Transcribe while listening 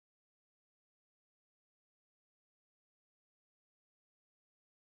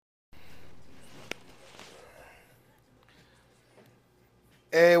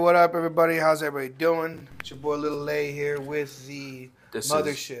Hey, what up, everybody? How's everybody doing? It's your boy Little Lay here with the This is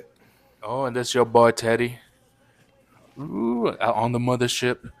mothership. and this your boy Teddy. Ooh, out on the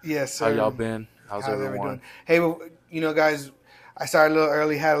mothership. Yes, How y'all sir. been? How's How's everybody doing? everyone? Hey, well, guys, I started a little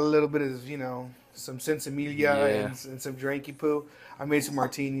early, had a little bit of, some sensimilia Yeah, and some drinky poo. I made some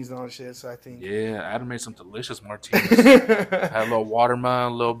martinis and all that shit, so I think. yeah. Adam made some delicious martinis. Had a little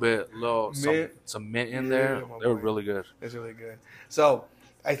watermelon, a little bit, little Mint. some mint in there. Yeah, my They were boy. really good. That's really good. So,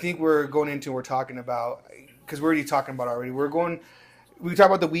 I think we're talking about, because we're already talking about it already. We talk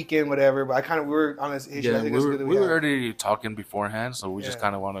about the weekend, whatever, but we're on this issue. I Yeah, think we it's were good that we we were have. already talking beforehand, so we just Yeah.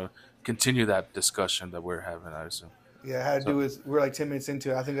 kind of want to continue that discussion that we're having. I assume. Yeah, it had to do So, with we're like 10 minutes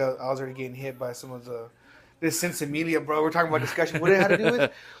into it. I think I was already getting hit by some of the this sense of media, bro. We're talking about discussion. What it had to do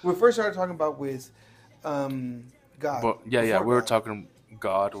with? We first started talking about with um, God but yeah, before we were God. talking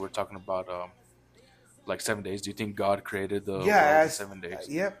God. We're talking about like 7 days. Do you think God created the Yeah, I world in asked. 7 days?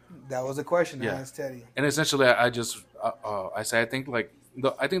 Yep, that was the question I Yeah, asked Teddy. and essentially, I just I say I think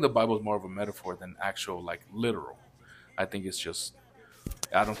the Bible is more of a metaphor than actual like literal. I think it's just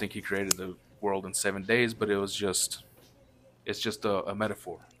I don't think he created the world in 7 days, but it's just a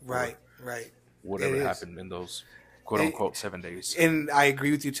metaphor for Right, right. It whatever is, happened in those quote and, unquote 7 days. and I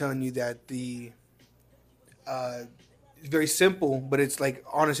agree with you telling you that the uh, it's very simple, but it's like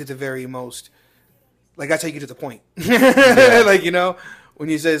honestly the very most like that's how you get to the point. Yeah, Like when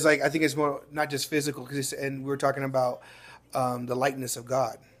you say it's like I think it's more not just physical because and we are talking about the likeness of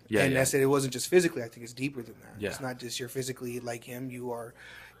God, yeah, and I yeah, said it wasn't just physically. I think it's deeper than that. yeah, It's not just you're physically like Him. You are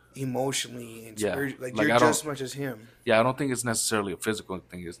emotionally and yeah. spiritually like Like you're I just don't as much as Him. yeah I don't think it's necessarily a physical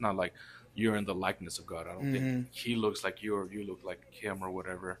thing. It's not like you're in the likeness of God. I don't think Mm-hmm. he looks like you or you look like him or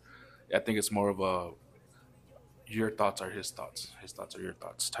whatever. I think it's more of a your thoughts are his thoughts are your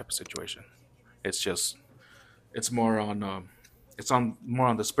thoughts type of situation. It's just it's more on it's on more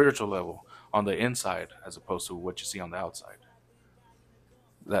on the spiritual level, on the inside, as opposed to what you see on the outside.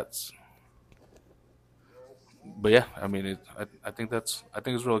 That's but yeah, I mean, I think I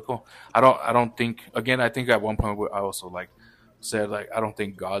think it's really cool. I don't think again. I think at one point I also like said like I don't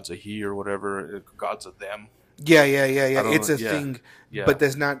think God's a he or whatever. God's a them. Yeah, yeah, yeah, yeah. I It's don't. a Yeah, thing, yeah, but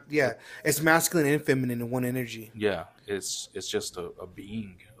that's not. it, Yeah, it's masculine and feminine in one energy. yeah. It's just a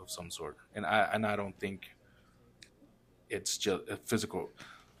being of some sort, and I don't think it's just a physical.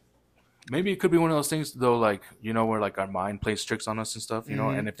 Maybe it could be one of those things though, like where like our mind plays tricks on us and stuff,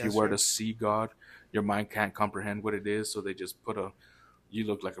 Mm-hmm. and if you That's were true. to see God, your mind can't comprehend what it is, so they just put a you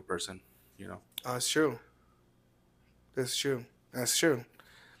look like a person, you know. That's true. That's true. That's true.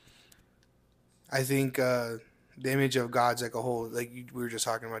 I think the image of God's like a whole, like we were just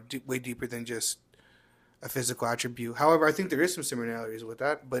talking about, way deeper than just a physical attribute. However, I think there is some similarities with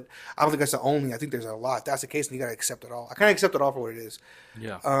that, but I don't think that's the only. I think there's a lot. If that's the case, then you gotta accept it all. I kind of accept it all for what it is.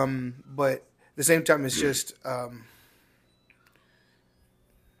 Yeah, But at the same time, it's just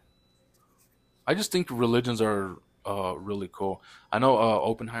I just think religions are really cool. I know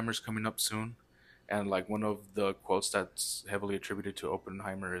Oppenheimer's coming up soon, and like one of the quotes that's heavily attributed to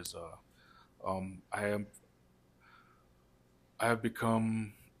Oppenheimer is I have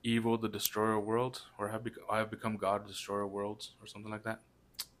become evil to destroy a world, or I have become God to destroy a world, or something like that.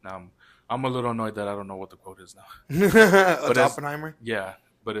 Now I'm a little annoyed that I don't know what the quote is now, but it's it's Oppenheimer. yeah,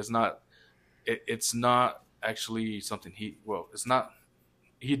 but it's not. It's not actually something he. Well, it's not.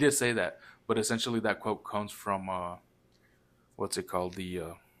 He did say that, but essentially that quote comes from what's it called the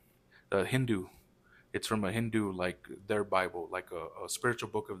Hindu. It's from a Hindu like their Bible, like a spiritual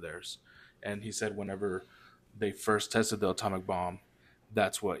book of theirs, and he said whenever they first tested the atomic bomb,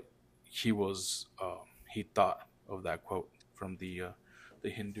 that's what he was. He thought of that quote from the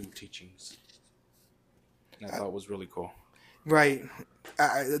Hindu teachings, and I thought it was really cool. Right.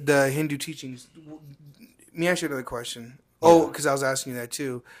 The Hindu teachings. Let me ask you another question. Oh, Yeah, because I was asking you that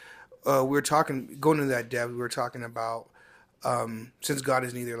too. We were talking, going into that depth, we were talking about since God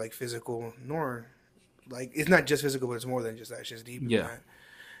is neither like physical nor like, it's not just physical, but it's more than just that. It's just deeper than yeah. that.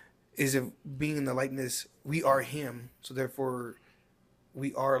 Is it being in the likeness, we are Him, so therefore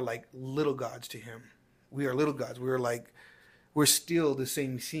we are like little gods to Him. We are little gods. We're still the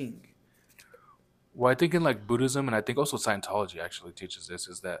same thing. Well, I think in like Buddhism, and I think also Scientology actually teaches this,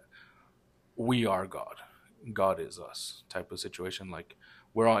 is that we are God. God is us type of situation. Like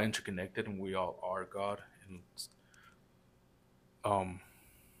we're all interconnected and we all are God. And um,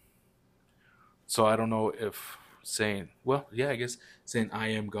 so I don't know if saying, well, yeah, I guess saying I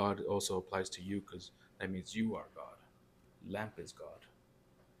am God also applies to you because that means you are God. Lamp is God.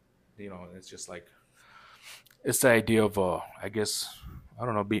 It's just like it's the idea of I guess I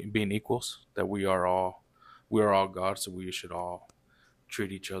don't know being equals that we are all God, so we should all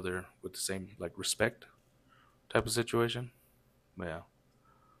treat each other with the same like respect type of situation. Yeah,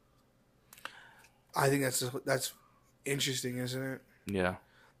 I think that's interesting, isn't it? yeah,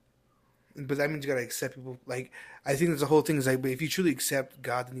 But that means you gotta accept people. Like, I think that's the whole thing. Is like, but if you truly accept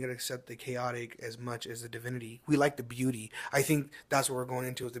God, then you gotta accept the chaotic as much as the divinity. We like the beauty. I think that's what we're going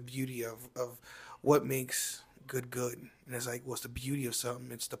into, is the beauty of what makes good good. And it's like, what's the beauty of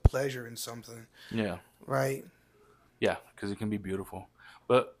something? It's the pleasure in something, yeah, right? yeah. Because it can be beautiful,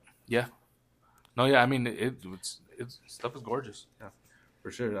 but yeah, no, yeah. I mean, it's stuff is gorgeous. Yeah,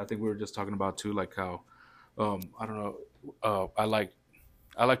 for sure. I think we were just talking about too, like how I don't know. I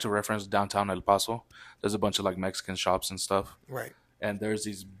like to reference downtown El Paso. There's a bunch of like Mexican shops and stuff, Right, and there's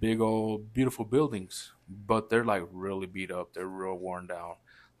these big old beautiful buildings, but they're like really beat up. They're real worn down.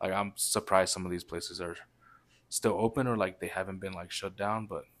 Like I'm surprised some of these places are still open or like they haven't been like shut down.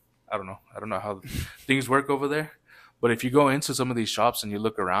 But I don't know. I don't know how things work over there. But if you go into some of these shops and you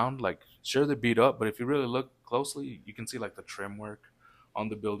look around, like sure they're beat up, but if you really look closely, you can see like the trim work on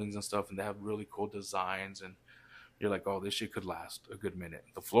the buildings and stuff, and they have really cool designs. And you're like, oh, this shit could last a good minute.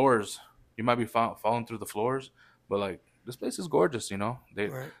 The floors, you might be falling through the floors, but like this place is gorgeous. You know,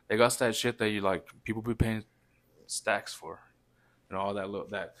 right. they got that shit that you like people be paying stacks for. You know, all that little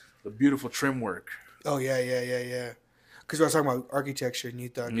that the beautiful trim work. Oh yeah, yeah, yeah, yeah. Because I was talking about architecture, and you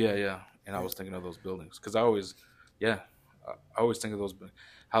thought, Yeah, yeah. And I yeah, was thinking of those buildings because I always, yeah, I always think of those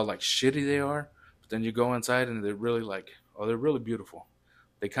how like shitty they are, but then you go inside and they're really like, oh, they're really beautiful.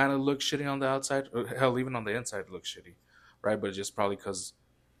 They kind of look shitty on the outside. Hell, even on the inside, it looks shitty, right? But it's just probably because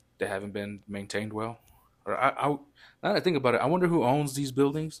they haven't been maintained well. Or now that I think about it, I wonder who owns these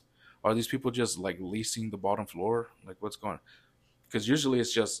buildings. Are these people just like leasing the bottom floor? Like what's going on? Because usually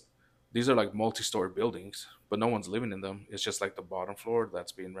it's just these are like multi-story buildings, but no one's living in them. It's just like the bottom floor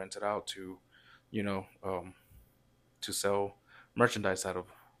that's being rented out to, you know, to sell merchandise out of.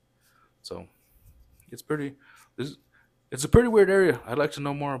 So it's pretty. This it's a pretty weird area. I'd like to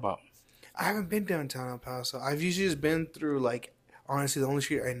know more about. I haven't been downtown El Paso. I've usually just been through, like, honestly, the only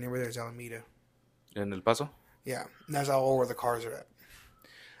street I never there is Alameda. In El Paso. Yeah, and that's all where the cars are at.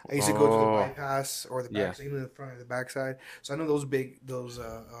 I used to go to the Oh, bypass or the yeah, back, even the front or the backside. So I know the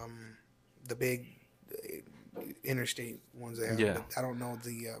big interstate ones they have, yeah. but I don't know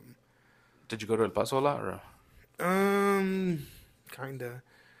the Did you go to El Paso a lot? Or? um, kinda.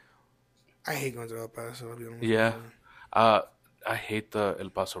 I hate going to El Paso. I'll be honest with Yeah. you. Uh, I hate the El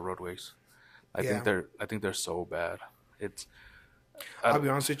Paso roadways. Yeah, I think they're so bad. It's I I'll don't, be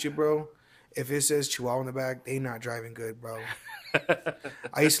honest with you, bro. If it says Chihuahua in the back, they not driving good, bro.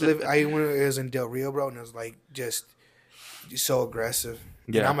 I used to live. I when it was in Del Rio, bro, and it was like just so aggressive.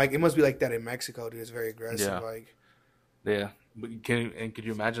 And yeah, I'm like, it must be like that in Mexico, dude. It's very aggressive. yeah, Like, yeah. But could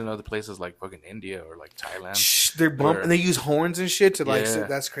you imagine other places like fucking India or like Thailand they're bump and where they use horns and shit to like. yeah,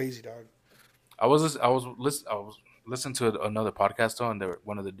 That's crazy, dog. I was listening to another podcast though, and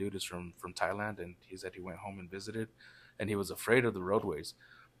one of the dudes is from Thailand, and he said he went home and visited, and he was afraid of the roadways,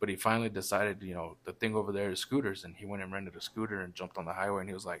 but he finally decided, you know, the thing over there is scooters, and he went and rented a scooter and jumped on the highway, and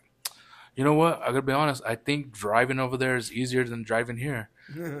he was like, you know what, I gotta be honest, I think driving over there is easier than driving here.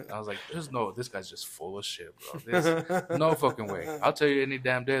 I was like, this guy's just full of shit, bro. There's no fucking way. I'll tell you any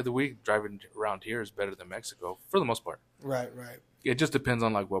damn day of the week, driving around here is better than Mexico for the most part. Right, right. It just depends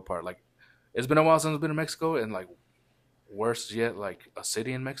on like what part. Like, it's been a while since I've been in Mexico, and like worse yet, like a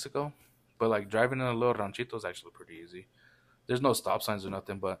city in Mexico. But like driving in a little ranchito is actually pretty easy. There's no stop signs or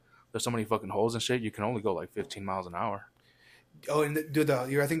nothing, but there's so many fucking holes and shit. You can only go like 15 miles an hour. Oh, and dude,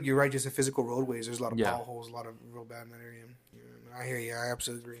 I think you're right. Just the physical roadways. There's a lot of Yeah. potholes, a lot of real bad in that area. Yeah, I hear you. I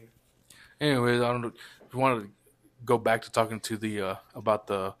absolutely agree. Anyways, I don't know if you want to go back to talking to the about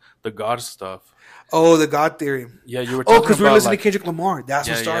the God stuff. Oh, the God theory. Yeah, you were Oh, talking because we were about listening to like Kendrick Lamar. That's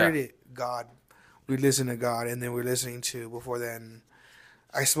what yeah, yeah, started it. God. We listened to God, and then we are listening to before then.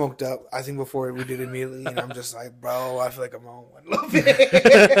 I smoked up. I think before we did it immediately, and I'm just like, bro, I feel like I'm on one a little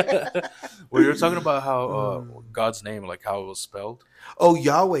bit. well, you were talking about how God's name, like how it was spelled. Oh,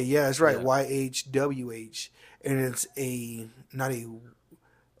 Yahweh. Yeah, that's right. Yeah, YHWH, and it's a not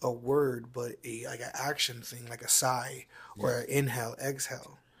a word, but a like an action thing, like a sigh or yeah, an inhale,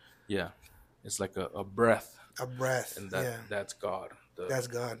 exhale, yeah. It's like a breath, a breath. and Yeah, that's God. that's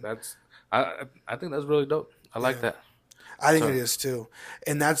God. That's I think that's really dope. I like Yeah, that. I think it So is too,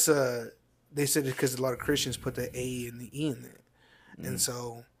 and that's they said it because a lot of Christians put the A and the E in it, and mm,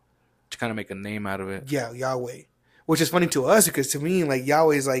 so to kind of make a name out of it. yeah, Yahweh. Which is funny to us because to me, like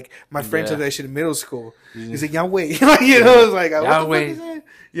Yahweh is like my friend told Yeah. me that shit in middle school. Yeah. He's like Yahweh, you know, it's like what the fuck Yahweh, is that?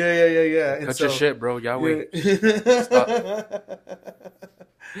 Yeah, yeah, yeah, yeah. And cut your so, shit, bro. Yahweh, stop.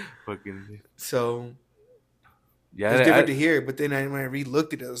 yeah. Fucking So Yeah, It's different to hear, but then when I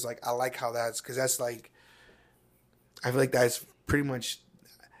re-looked at it, I was like, I like how that's because that's like I feel like that's pretty much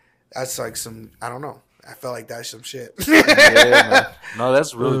that's like some I don't know. I felt like that's some shit. yeah, man. No,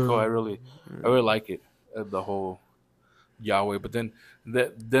 that's really cool. Uh, I really like it. The whole Yahweh. But then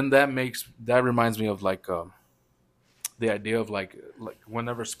that reminds me of like the idea of like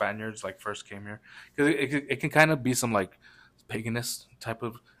whenever Spaniards like first came here, because it can kind of be some like paganist type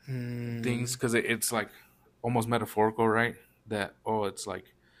of things, mm, because it's like almost metaphorical, right? That it's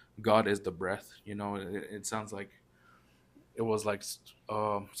like God is the breath. It sounds like it was like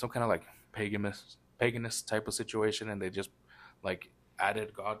some kind of like paganist type of situation, and they just like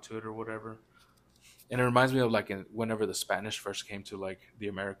added God to it or whatever. And it reminds me of like whenever the Spanish first came to like the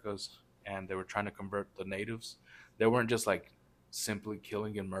Americas, and they were trying to convert the natives. They weren't just like simply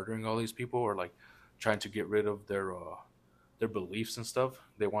killing and murdering all these people, or like trying to get rid of their beliefs and stuff.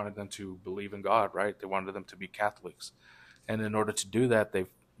 They wanted them to believe in God, right? They wanted them to be Catholics, and in order to do that,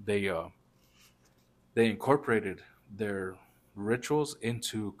 they uh, they incorporated their rituals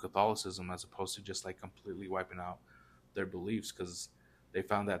into Catholicism, as opposed to just like completely wiping out their beliefs, because they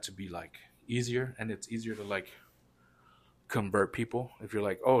found that to be like easier, and it's easier to like convert people. If you're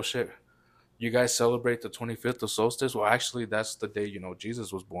like, oh shit, you guys celebrate the 25th of solstice, well actually that's the day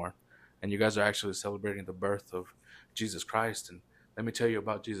Jesus was born, and you guys are actually celebrating the birth of Jesus Christ, and let me tell you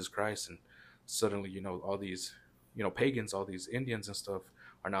about Jesus Christ. And suddenly all these pagans, all these Indians and stuff,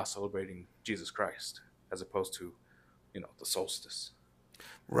 are now celebrating Jesus Christ, as opposed to the solstice.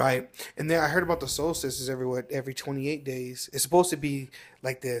 right. And then I heard about the solstice is every 28 days. It's supposed to be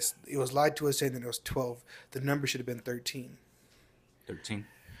like this. It was lied to us saying that it was 12. The number should have been 13. 13.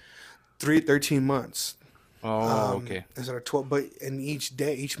 13 months. Oh, okay. Instead of 12, but in each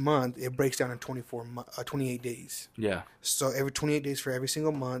day, each month, it breaks down in 28 days. Yeah. So every 28 days for every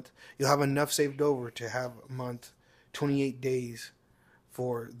single month, you'll have enough saved over to have a month, 28 days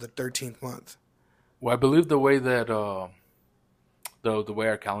for the 13th month. Well, I believe the way that the way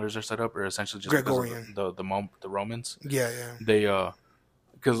our calendars are set up are essentially just because of Gregorian. the Romans. Yeah, yeah. They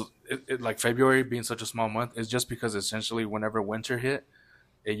because like February being such a small month is just because essentially whenever winter hit,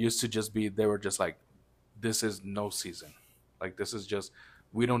 it used to just be, they were just like, this is no season, like this is just,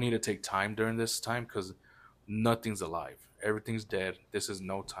 we don't need to take time during this time because nothing's alive, everything's dead, this is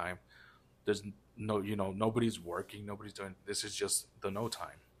no time, there's no, nobody's working, nobody's doing, this is just the no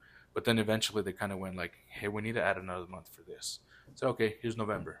time. But then eventually they kind of went like, hey, we need to add another month for this. So okay, here's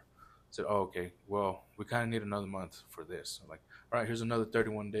November. Said, oh, okay, well, we kind of need another month for this. I'm like, all right, here's another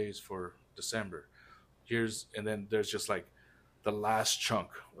 31 days for December. And then there's just like the last chunk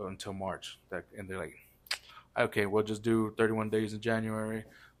until March. And they're like, okay, we'll just do 31 days in January.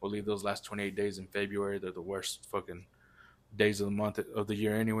 We'll leave those last 28 days in February. They're the worst fucking days of the month of the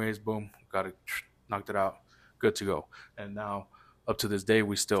year, anyways. Boom, got it, knocked it out, good to go. And now, up to this day,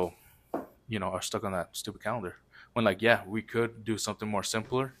 we still, are stuck on that stupid calendar. When like, yeah, we could do something more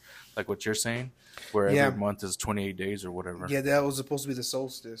simpler, like what you're saying, where every Yeah. month is 28 days or whatever. Yeah, that was supposed to be the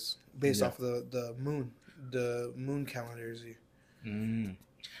solstice based Yeah. off the moon calendars. Mm.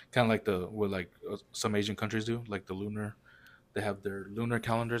 Kind of like what like some Asian countries do, like the lunar. They have their lunar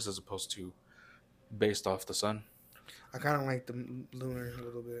calendars as opposed to based off the sun. I kind of like the lunar a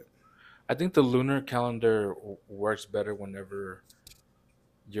little bit. I think the lunar calendar works better whenever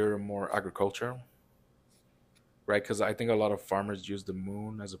you're more agricultural, right? Because I think a lot of farmers use the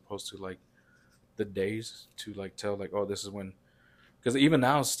moon as opposed to like the days to like tell like, oh, this is when. Because even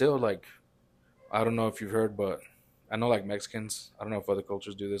now, still like, I don't know if you've heard, but I know like Mexicans. I don't know if other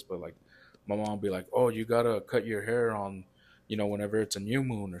cultures do this, but like my mom will be like, oh, you gotta cut your hair on, whenever it's a new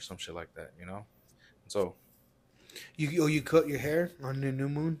moon or some shit like that. So You cut your hair on the new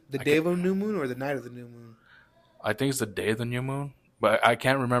moon, the I day can of a new moon or the night of the new moon. I think it's the day of the new moon, but I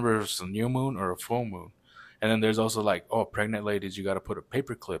can't remember if it's a new moon or a full moon. And then there's also like, oh, pregnant ladies, you got to put a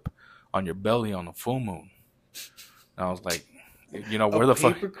paper clip on your belly on a full moon. And I was like, A where the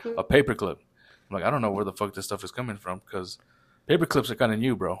fuck paperclip? a paper clip? I'm like, I don't know where the fuck this stuff is coming from because paper clips are kind of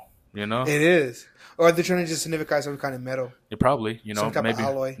new, bro. It is. Or they're trying to just signify some kind of metal, You probably, some type of maybe,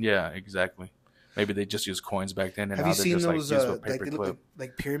 alloy. yeah, exactly. Maybe they just used coins back then, and Have now you they're seen just like those used a like paper they look clip.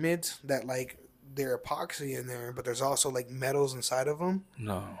 like pyramids that like they're epoxy in there, but there's also like metals inside of them,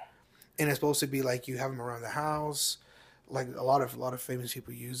 No, and it's supposed to be like you have them around the house. Like a lot of famous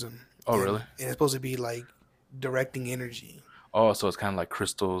people use them, oh really? and it's supposed to be like directing energy, Oh, so it's kind of like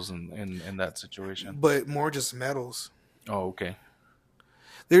crystals in that situation. but more just metals. Oh, okay.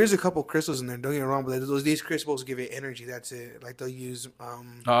 There is a couple crystals in there. Don't get me wrong, but these crystals give it energy. That's it. Like they'll use.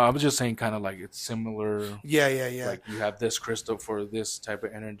 I was just saying, kind of like it's similar. Yeah, yeah, yeah. Like you have this crystal for this type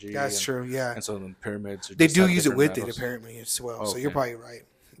of energy, That's true. Yeah, and so the pyramids are they just do have use it different with it metals. apparently as well. So you're Okay. probably right.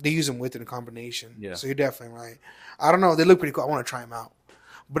 They use them with it in combination. Yeah. So you're definitely right. I don't know. They look pretty cool. I want to try them out.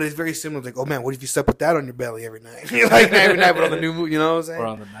 But it's very similar. Like, oh man, what if you slept with that on your belly every night? Like every night, but on the new moon. You know what I'm saying? Or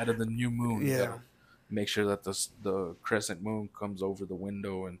on the night of the new moon, you Yeah. gotta make sure that the crescent moon comes over the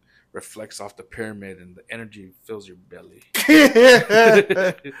window and reflects off the pyramid, and the energy fills your belly.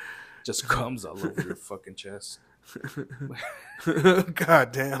 Just comes all over your fucking chest.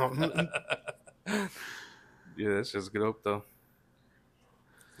 God damn. Yeah, that's just good up though.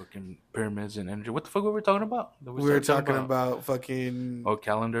 Fucking pyramids and energy. What the fuck were we talking about? That We were started talking about fucking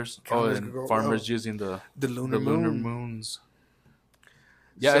calendars. Calendars And go- farmers oh. using the the lunar lunar moon. moons.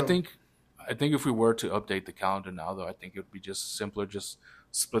 Yeah, So, I think if we were to update the calendar now, though, I think it would be just simpler, just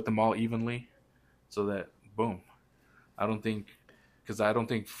split them all evenly, so that boom. I don't think, because I don't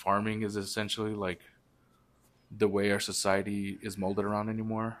think farming is essentially like the way our society is molded around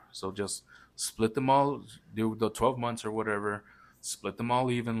anymore. So just split them all, do the 12 months or whatever, split them all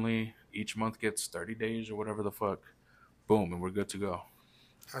evenly. Each month gets 30 days or whatever the fuck. Boom, and we're good to go.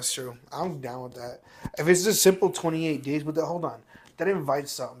 that's true. I'm down with that. If it's just simple 28 days, but hold on. That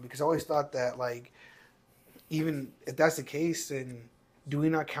invites something because I always thought that, like, even if that's the case, then do we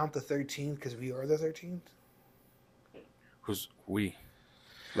not count the 13th because we are the 13th? Who's we?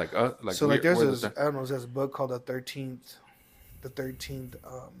 Like So, like, there's we're this, I don't know, there's a book called the 13th. The 13th,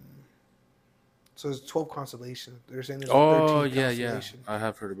 so there's 12 constellations. They're saying there's a 13th Oh yeah, constellation. I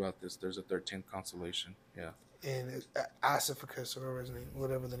have heard about this. There's a 13th constellation. Yeah, And it's Asaphicus, or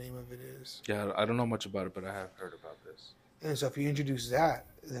whatever the name of it is. yeah. I don't know much about it, but I have heard about this. And so if you introduce that,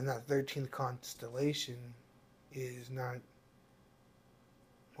 then that 13th constellation is not,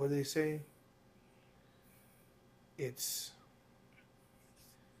 what do they say? It's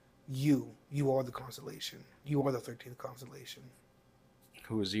you. You are the constellation. You are the 13th constellation.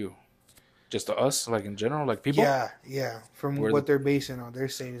 Who is you? Just us, like in general, like people. Yeah, yeah. From Where what the- they're basing on, they're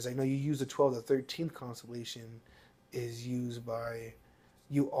saying is like, no, you use the 12th, the 13th constellation is used by,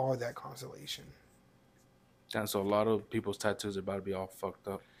 you are that constellation. And so a lot of people's tattoos are about to be all fucked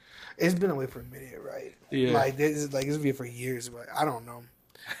up. It's been away for a minute, right? Yeah. Like this is like it's been for years, but I don't know.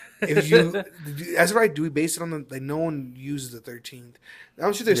 If you, that's right. Do we base it on the like? No one uses the 13th.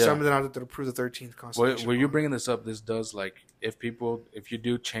 I'm sure there's Yeah. something out there to prove the 13th constellation. Were you bringing this up? This does like if you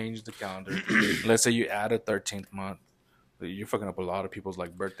do change the calendar, let's say you add a 13th month, you're fucking up a lot of people's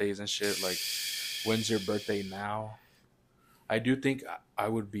like birthdays and shit. Like, when's your birthday now? I do think I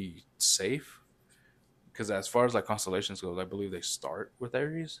would be safe because as far as like constellations goes, I believe they start with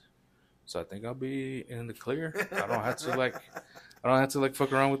Aries, so I think I'll be in the clear. I don't have to like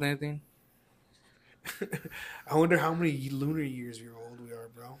fuck around with anything. I wonder how many lunar years we're old we are,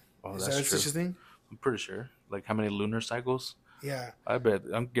 bro. Oh, Is that's that true. such a thing? I'm pretty sure. Like how many lunar cycles? Yeah.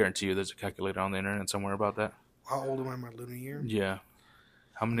 I'm guarantee you there's a calculator on the internet somewhere about that. How old am I in my lunar year? Yeah.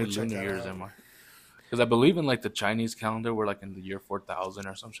 How many We'll check lunar that years out. am I? Because I believe in like the Chinese calendar, we're like in the year 4000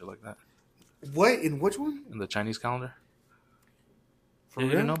 or some shit like that. What in which one? In the Chinese calendar. For You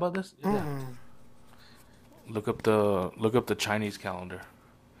real? didn't know about this? Yeah. Look up the Chinese calendar.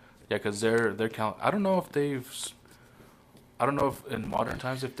 Yeah, because their I don't know if in modern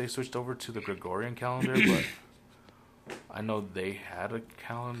times if they switched over to the Gregorian calendar, but I know they had a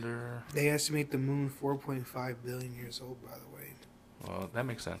calendar. They estimate the moon 4.5 billion years old. By the way. Well, that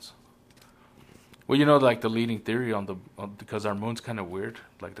makes sense. Well, you know, like the leading theory because our moon's kind of weird,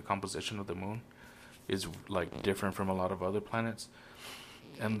 like the composition of the moon is like different from a lot of other planets,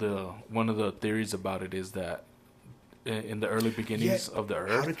 and one of the theories about it is that in the early beginnings of the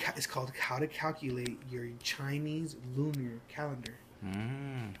Earth, It's called how to calculate your Chinese lunar calendar.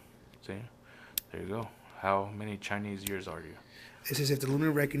 See, there you go. How many Chinese years are you? It says if the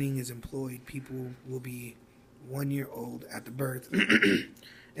lunar reckoning is employed, people will be 1 year old at the birth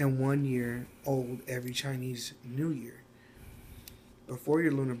and 1 year old every Chinese New Year. Before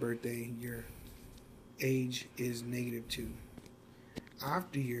your lunar birthday, your age is -2.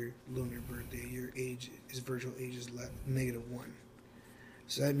 After your lunar birthday, your virtual age is -1.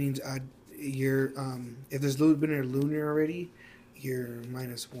 So that means if there's been a lunar already, you're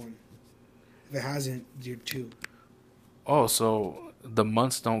 -1. If it hasn't, you're 2. Oh, so the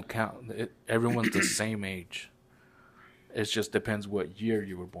months don't count. Everyone's the same age. It just depends what year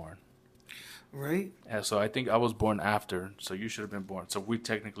you were born. Right? And so I think I was born after, so you should have been born. So we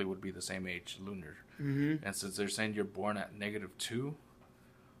technically would be the same age, lunar. Mm-hmm. And since they're saying you're born at -2,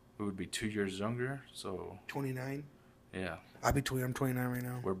 we would be 2 years younger. So 29. Yeah. I'm 29 right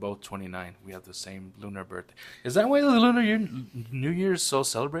now. We're both 29. We have the same lunar birthday. Is that why the lunar year, New Year is so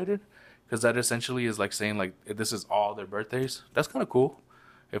celebrated? Because that essentially is like saying like this is all their birthdays. That's kind of cool.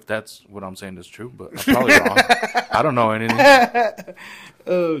 If that's what I'm saying is true, but I'm probably wrong. I don't know anything.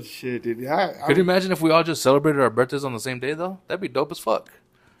 Oh shit, dude! Could you imagine if we all just celebrated our birthdays on the same day though? That'd be dope as fuck.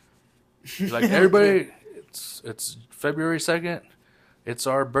 Like everybody, it's February 2nd. It's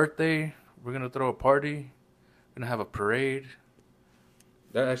our birthday. We're gonna throw a party. We're gonna have a parade.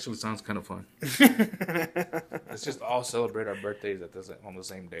 That actually sounds kind of fun. Let's just all celebrate our birthdays on the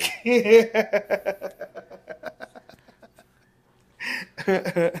same day.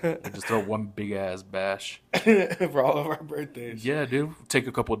 We just throw one big ass bash for all of our birthdays. Yeah, dude. Take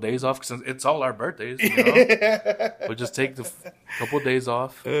a couple of days off because it's all our birthdays. You know? We'll just take the couple of days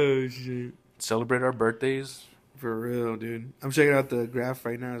off. Oh shit! Celebrate our birthdays. For real, dude. I'm checking out the graph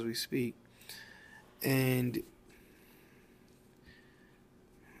right now as we speak, and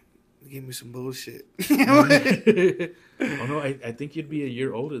give me some bullshit. Oh no, I think you'd be a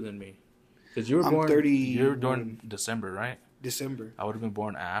year older than me because you were born. 30. You were born December, right? December. I would have been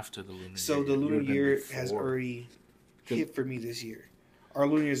born after the lunar year. So the lunar year has already hit for me this year. Our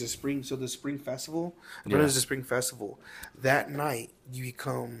lunar year is a spring, so the spring festival. When is the spring festival? That night you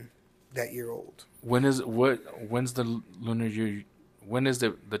become that year old. When's the lunar year? When is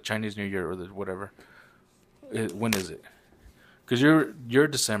the Chinese New Year or the whatever? When is it? Because you're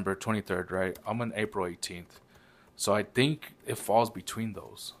December 23rd, right? I'm on April 18th, so I think it falls between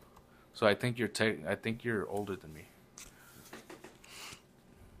those. So I think you're older than me.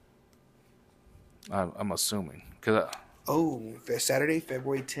 I'm assuming. Saturday,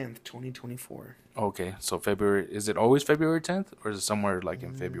 February 10th, 2024. Okay, so February, is it always February 10th or is it somewhere like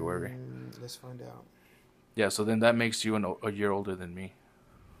in February? Let's find out. Yeah, so then that makes you a year older than me.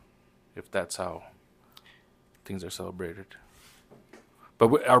 If that's how things are celebrated.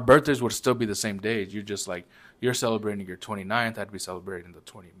 But our birthdays would still be the same day. You're celebrating your 29th, I'd be celebrating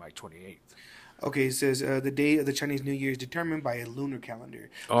my 28th. Okay, it says the day of the Chinese New Year is determined by a lunar calendar.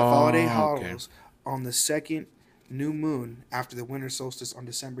 The holiday falls on the second new moon after the winter solstice on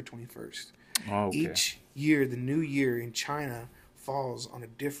December 21st. Okay. Each year, the new year in China falls on a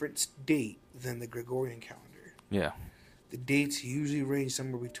different date than the Gregorian calendar. Yeah. The dates usually range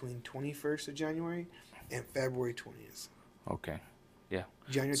somewhere between 21st of January and February 20th. Okay. Yeah.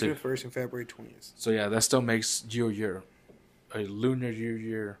 January 21st and February 20th. So yeah, that still makes your year a lunar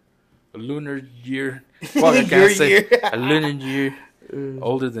year. A lunar year. Well, I can't say a lunar year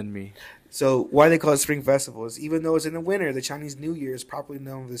older than me. So why they call it Spring Festival is even though it's in the winter, the Chinese New Year is properly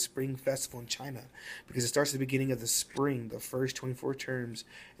known as the Spring Festival in China because it starts at the beginning of the spring, the first 24 terms,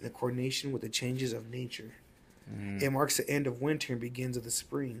 in the coordination with the changes of nature. It marks the end of winter and begins of the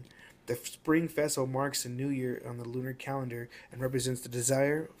spring. The Spring Festival marks the new year on the lunar calendar and represents the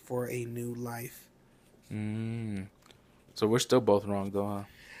desire for a new life. So we're still both wrong though, huh?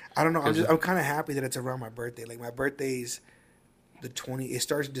 I don't know. I'm kind of happy that it's around my birthday. Like my birthday's it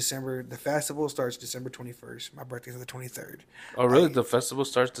starts December. The festival starts December 21st. My birthday's on the 23rd. Oh, really? The festival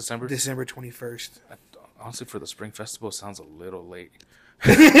starts December 21st. Honestly, for the spring festival, it sounds a little late.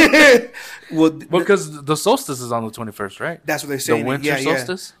 Well, because the solstice is on the 21st, right? That's what they're saying. The winter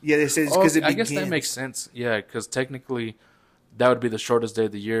solstice? Yeah, they say it's because it I begins. guess that makes sense. Yeah, because technically that would be the shortest day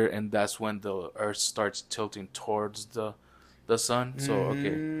of the year, and that's when the Earth starts tilting towards the sun. So,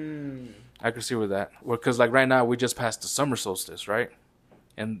 okay. I can see with that. Well, because like right now we just passed the summer solstice, right?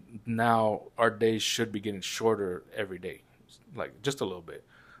 And now our days should be getting shorter every day, like just a little bit.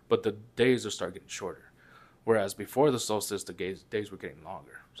 But the days will start getting shorter. Whereas before the solstice, the days were getting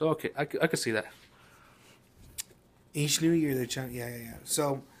longer. So, okay, I could see that. Each new year they're trying. Yeah.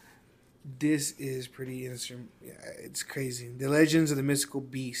 So this is pretty interesting. Yeah, it's crazy. The legends of the mystical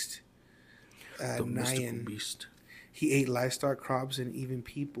beast. Mystical beast. He ate livestock, crops, and even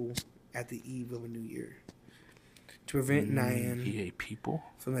people at the eve of a new year. To prevent Nyan he ate people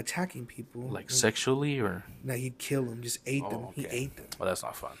from attacking people, like sexually, or no, he'd kill them, just ate them. Okay. He ate them. Well, that's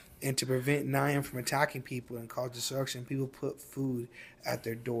not fun. And to prevent Nyan from attacking people and cause destruction, people put food at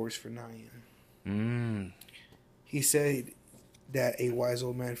their doors for Nyan. He said that a wise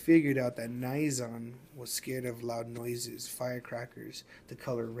old man figured out that Nizan was scared of loud noises, firecrackers, the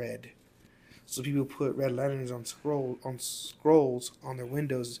color red. So people put red lanterns on scrolls on their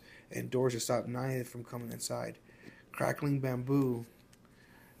windows and doors to stop Nyan from coming inside. Crackling bamboo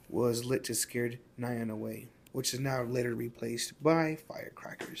was lit to scare Nyan away, which is now later replaced by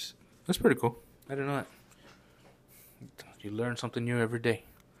firecrackers. That's pretty cool. I didn't know that. You learn something new every day.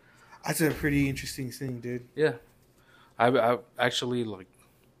 That's a pretty interesting thing, dude. Yeah. I actually,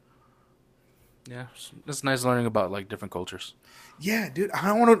 Yeah, it's nice learning about like different cultures. Yeah, dude.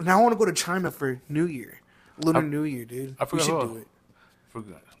 I want to now. I want to go to China for New Year, Lunar I, New Year, dude. I We forgot should who. do it.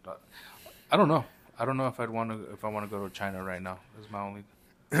 Forgot. I don't know. I don't know if I'd want to if I want to go to China right now. That's my only.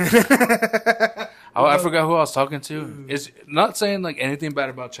 I Well, forgot who I was talking to. It's not saying like anything bad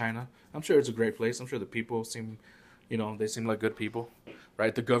about China. I'm sure it's a great place. I'm sure the people seem, they seem like good people,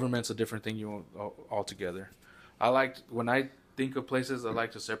 right? The government's a different thing altogether. I like when I think of places, I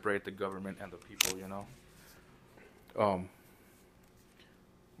like to separate the government and the people. Um,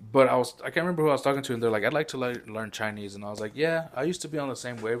 but I can't remember who I was talking to, and they're like, I'd like to learn Chinese, and I was like, yeah, I used to be on the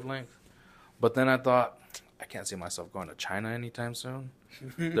same wavelength, but then I thought, I can't see myself going to China anytime soon.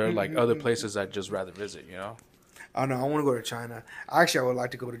 There are like other places I'd just rather visit. oh no, I want to go to China. Actually, I would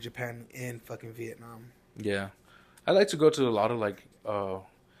like to go to Japan and fucking Vietnam. Yeah, I like to go to a lot of like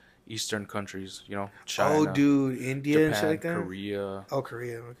Eastern countries. Oh, China, dude, India and shit Japan, like that. Korea, Oh,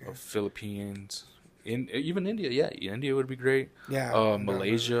 Korea. Okay. Philippines, even India. Yeah, India would be great. Yeah. I'm down for that.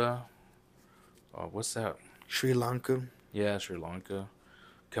 Malaysia. What's that? Sri Lanka. Yeah, Sri Lanka,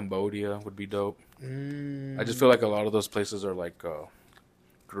 Cambodia would be dope. I just feel Mm. like a lot of those places are like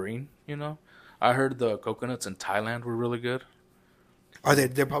green. I heard the coconuts in Thailand were really good. Are they?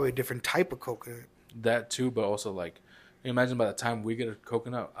 They're probably a different type of coconut. That too, but also like, imagine by the time we get a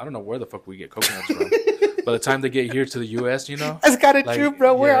coconut, I don't know where the fuck we get coconuts from. By the time they get here to the U.S. That's kind of like, true,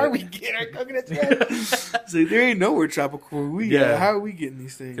 bro. Where yeah, are we getting our coconuts from? So there ain't nowhere tropical where we yeah, at. How are we getting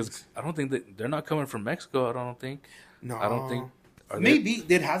these because things? I don't think that they're not coming from Mexico. I don't think. I don't think. No. Are they Maybe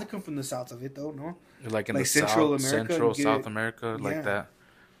they'd have to come from the south of it, though. No. like in Like the Central South, America Central and get South it. America, like Yeah. that?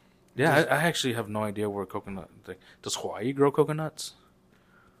 Yeah, Just I actually have no idea where coconut. Does Hawaii grow coconuts?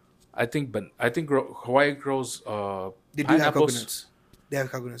 I think Hawaii grows they do have pineapples. coconuts. They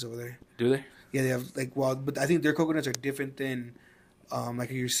have coconuts over there. Do they? Yeah, they have but I think their coconuts are different than,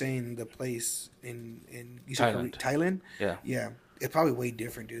 like you're saying, the place in you said Thailand. Thailand. Yeah, Yeah, it's probably way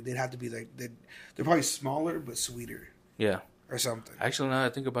different, dude. They'd have to be like they're probably smaller but sweeter yeah. or something. Actually, now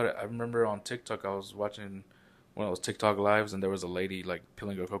that I think about it, I remember on TikTok I was watching one of those TikTok lives, and there was a lady like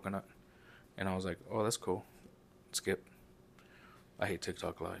peeling a coconut, and I was like, "Oh, that's cool." Skip. I hate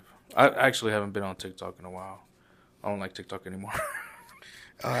TikTok live. I actually haven't been on TikTok in a while. I don't like TikTok anymore.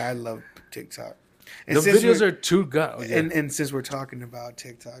 Oh, I love TikTok. And The since videos we're are too good. Oh, yeah. and since we're talking about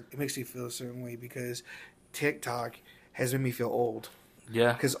TikTok, it makes me feel a certain way because TikTok has made me feel old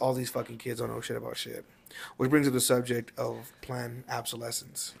Yeah. because all these fucking kids don't know shit about shit. Which brings up the subject of planned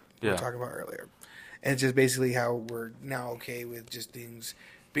obsolescence we were Yeah. talking about earlier. And it's just basically how we're now okay with just things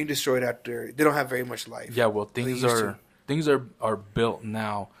being destroyed after they don't have very much life. Yeah. Well, They things used are to. things are built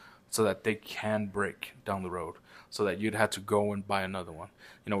now so that they can break down the road, so that you'd have to go and buy another one.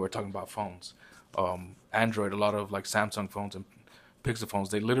 We're talking about phones, Android, a lot of like Samsung phones and Pixel phones.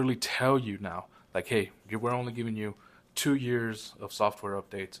 They literally tell you now, like, hey, we're only giving you 2 years of software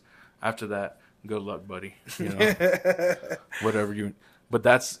updates. After that, good luck, buddy. Whatever you. But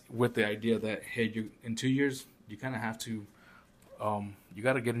that's with the idea that hey, you in 2 years you kind of have to, you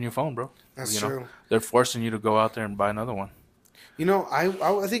got to get a new phone, bro. That's true. They're forcing you to go out there and buy another one.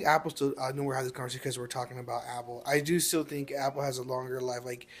 I think Apple still. I know we're having this conversation because we're talking about Apple. I do still think Apple has a longer life.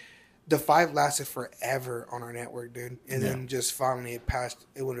 Like the 5 lasted forever on our network, dude, and then just finally it passed.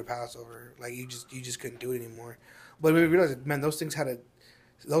 It would have passed over. Like you just couldn't do it anymore. But when we realized, man, those things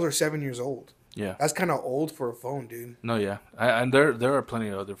those are 7 years old. Yeah. That's kind of old for a phone, dude. No, yeah, and there are plenty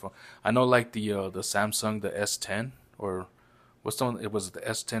of other phones. I know, like the Samsung, the S10, or what's the one? It was the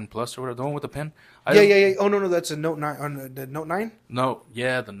S10 Plus or whatever, the one with the pen. Yeah. Oh no, that's a Note 9 on the Note 9. No,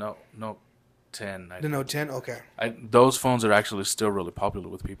 yeah, the Note 10. The Note 10. Okay. Those phones are actually still really popular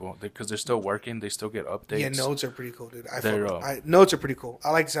with people because they're still working. They still get updates. Yeah, Notes are pretty cool, dude. They're, Notes are pretty cool.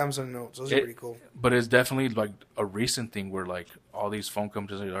 I like Samsung Notes. Those are pretty cool. But it's definitely like a recent thing where like all these phone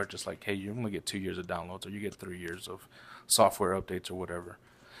companies are just like, hey, you only get 2 years of downloads, or you get 3 years of software updates or whatever.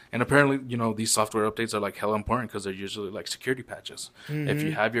 And apparently, these software updates are like hella important because they're usually like security patches. If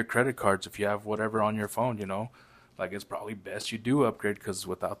you have your credit cards, if you have whatever on your phone, like it's probably best you do upgrade because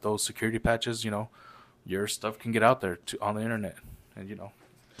without those security patches, your stuff can get out there on the internet, and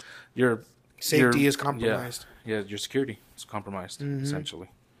your Safety is compromised. Yeah, your security is compromised essentially.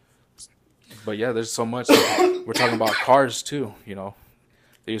 But yeah, there's so much. Like, we're talking about cars too. There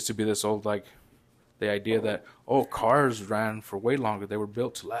used to be this old like the idea that cars ran for way longer. They were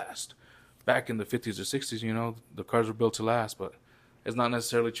built to last. Back in the 50s or 60s, the cars were built to last, but it's not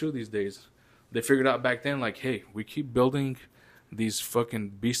necessarily true these days. They figured out back then, like, hey, we keep building these fucking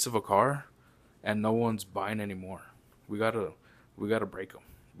beasts of a car, and no one's buying anymore. We gotta break them.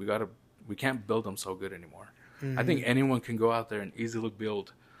 We can't build them so good anymore. I think anyone can go out there and easily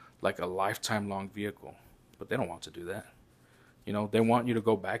build like a lifetime long vehicle, but they don't want to do that. You know, they want you to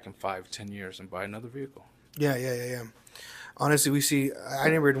go back in 5, 10 years and buy another vehicle. Yeah. Honestly, we see. I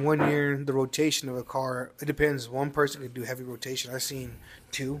never in 1 year the rotation of a car. It depends. One person can do heavy rotation. I've seen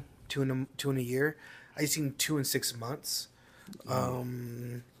two in a year. I've seen 2 in 6 months.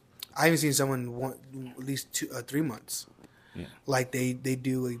 Mm, I haven't seen someone at least 3 months. yeah. Like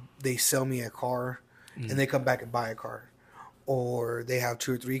they sell me a car, and Mm. they come back and buy a car, or they have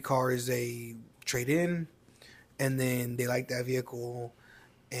 2 or 3 cars they trade in, and then they like that vehicle,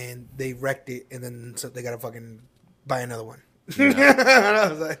 and they wrecked it, and then so they gotta fucking buy another one. And Yeah. I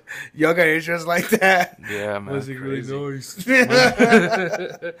was like, y'all got insurance like that? Yeah, I was man. like, really Crazy.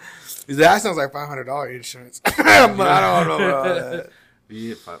 nice. That sounds like $500 insurance. But I don't know about all that.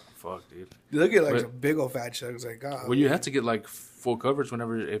 Yeah, fuck, dude. You look at like But some big old fat chucks, like God. well, you have to get like full coverage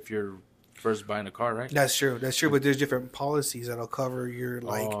whenever if you're first buying a car, right? That's true. That's true. But there's different policies that'll cover your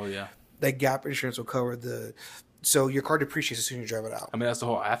Oh yeah. like gap insurance will cover so your car depreciates as soon as you drive it out. I mean, that's the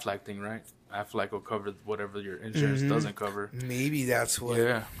whole Aflac thing, right? Aflac will cover whatever your insurance doesn't cover. Maybe that's what.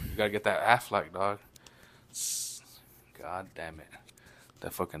 Yeah, you gotta get that Aflac, dog. God damn it,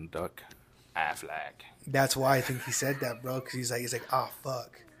 that fucking duck, Aflac. That's why I think he said that, bro. Because he's like, oh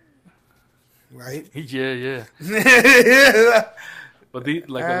fuck, right? Yeah. But the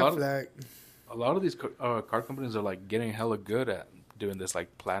like Affleck. a lot of these car companies are like getting hella good at doing this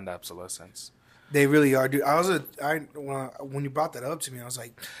like planned obsolescence. They really are, dude. When you brought that up to me, I was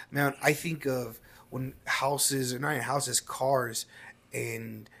like, man, I think of when houses, or not even houses, cars,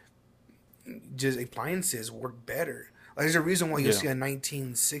 and just appliances work better. Like, there's a reason why you'll see a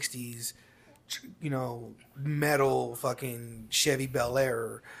 1960s, metal fucking Chevy Bel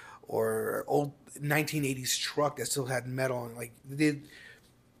Air or old 1980s truck that still had metal, and like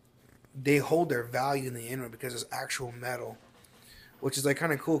they hold their value in the end because it's actual metal, which is like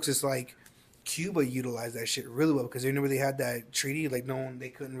kind of cool because it's like Cuba utilized that shit really well because they never really had that treaty. Like they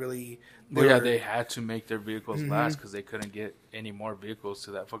couldn't really. They had to make their vehicles last because they couldn't get any more vehicles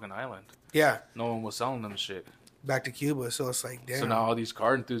to that fucking island. Yeah, No one was selling them shit. back to Cuba. So it's like, damn. So now all these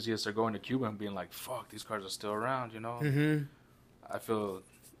car enthusiasts are going to Cuba and being like, "Fuck, these cars are still around," you know. Mm-hmm. I hope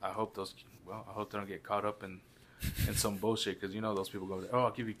I hope they don't get caught up in some bullshit because those people go, "Oh,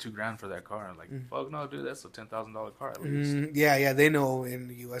 I'll give you $2,000 for that car." I'm like, fuck no, dude, that's a $10,000 car at least. Yeah, they know in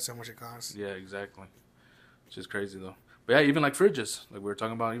the U.S. how much it costs. Yeah, exactly. Which is crazy though. But yeah, even like fridges, like we were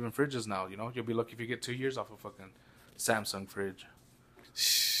talking about, even fridges now. You'll be lucky if you get 2 years off a fucking Samsung fridge.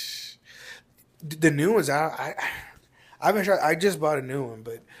 The new ones, I haven't tried. I just bought a new one,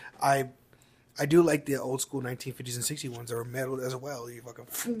 but I do like the old school 1950s and 60s ones that are metal as well. You fucking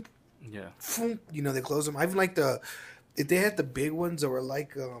foom, Yeah. foom, they close them. I even like if they had the big ones that were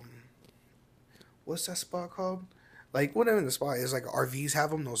like what's that spot called? Like whatever the spot is, like RVs have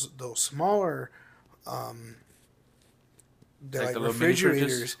them. Those smaller they're like the little mini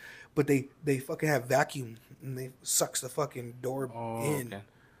refrigerators, fridges? but they fucking have vacuum and they sucks the fucking door Oh, in. okay.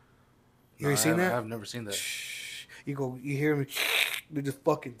 You ever seen that? I've never seen that. You hear me? They just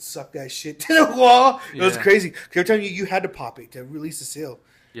fucking suck that shit to the wall. It was Yeah. crazy. They're telling you had to pop it to release the seal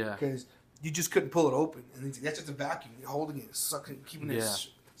Yeah. because you just couldn't pull it open, and that's just a vacuum. You're holding it, sucking, keeping it. Yeah.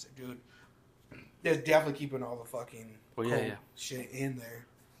 It's like, dude, they're definitely keeping all the fucking Well, cold yeah. shit in there.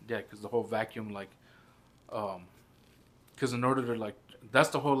 Yeah, because the whole vacuum, like, because in order to like, that's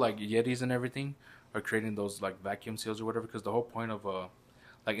the whole like Yetis and everything are creating those like vacuum seals or whatever. Because the whole point of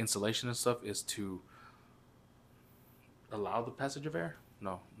like insulation and stuff is to allow the passage of air.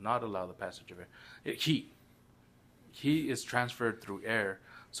 No, not allow the passage of air. Heat. Heat is transferred through air.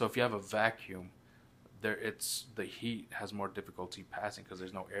 So if you have a vacuum, the heat has more difficulty passing because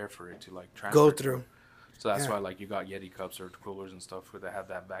there's no air for it to like transfer Go through. So that's Yeah. why like you got Yeti cups or coolers and stuff that have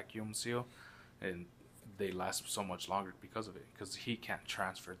that vacuum seal, and they last so much longer because of it. Because heat can't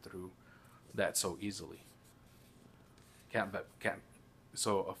transfer through that so easily. Can't.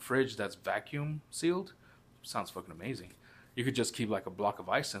 So a fridge that's vacuum sealed sounds fucking amazing. You could just keep like a block of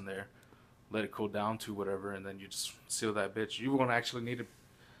ice in there, let it cool down to whatever, and then you just seal that bitch. You won't actually need it.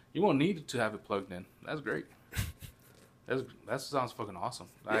 You won't need to have it plugged in. That's great. That sounds fucking awesome.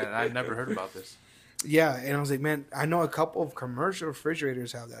 I never heard about this. Yeah, and I was like, man, I know a couple of commercial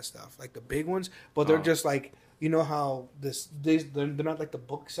refrigerators have that stuff, like the big ones, but they're just like, you know how they're not like the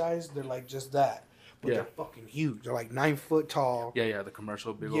book size, they're like just that, but Yeah. they're fucking huge. They're like 9 foot tall. Yeah, the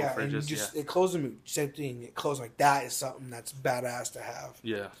commercial big old Yeah, and you fridges. just it closes them. Same thing. It closes like that is something that's badass to have.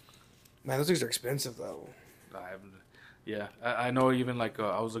 Yeah. Man, those things are expensive though. I haven't. Yeah, I know. Even like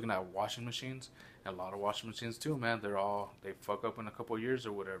I was looking at washing machines, and a lot of washing machines too. Man, they fuck up in a couple of years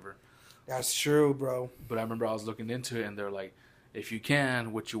or whatever. That's true, bro. But I remember I was looking into it, and they're like, if you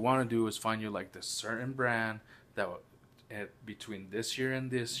can, what you want to do is find you like this certain brand that between this year and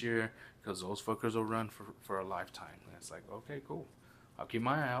this year, because those fuckers will run for a lifetime. And it's like, okay, cool. I'll keep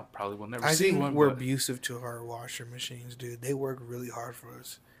my eye out. Probably will never I see think one, we're but abusive to our washer machines, dude. They work really hard for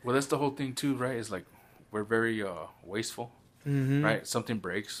us. well, that's the whole thing too, right? Is like we're very wasteful, Mm-hmm. right? Something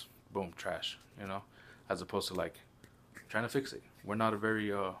breaks, boom, trash. You know, as opposed to like trying to fix it. We're not a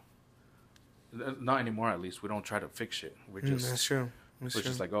very not anymore at least. We don't try to fix shit. That's true. That's We're true.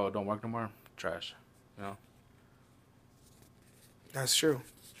 just like, oh, it don't work no more, trash. You know. That's true.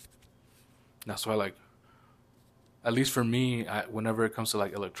 That's why like at least for me, whenever it comes to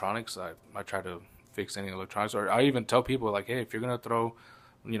like electronics, I try to fix any electronics, or I even tell people like, hey, if you're gonna throw,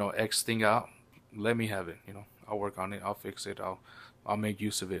 X thing out, let me have it. I'll work on it. I'll fix it. I'll make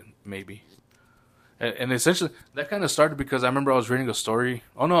use of it maybe. And essentially that kind of started because I remember I was reading a story.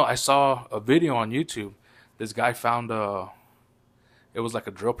 Oh no, I saw a video on YouTube. This guy found it was like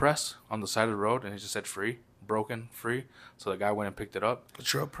a drill press on the side of the road, and it just said free, broken, free. So the guy went and picked it up. A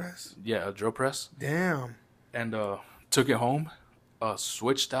drill press? Yeah, a drill press. Damn. And took it home,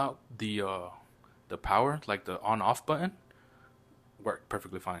 switched out the power, like the on off button, worked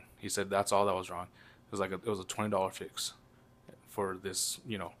perfectly fine. He said that's all that was wrong. It was a $20 fix for this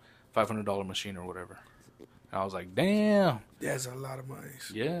 $500 machine or whatever. And I was like, damn. That's a lot of money.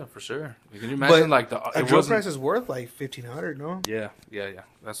 Yeah, for sure. Can you imagine a drill press is worth like $1,500, no? Yeah.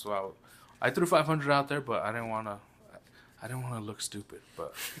 That's why I threw 500 out there, but I didn't want to look stupid,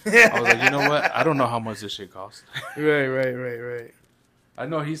 but I was like, you know what? I don't know how much this shit costs. Right. I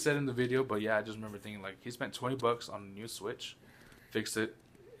know he said in the video, but yeah, I just remember thinking like he spent $20 on a new switch, fixed it,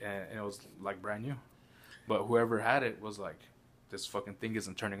 and it was like brand new. But whoever had it was like, this fucking thing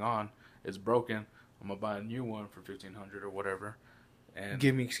isn't turning on. It's broken. I'm gonna buy a new one for $1,500 or whatever. And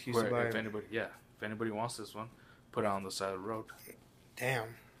give me excuse to buy it. If anybody wants this one, put it on the side of the road. Damn.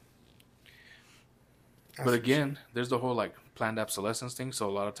 But again, there's the whole like planned obsolescence thing. So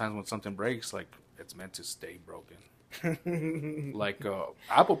a lot of times when something breaks, like it's meant to stay broken. Like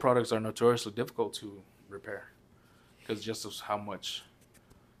Apple products are notoriously difficult to repair because just of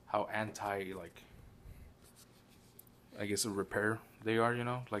how anti like I guess a repair they are.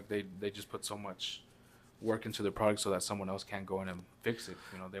 Like they just put so much work into their product so that someone else can't go in and fix it.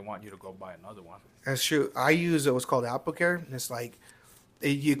 They want you to go buy another one. That's true. I use what's called Apple Care, and it's like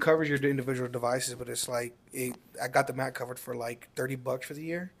it covers your individual devices, but it's like I got the Mac covered for like $30 for the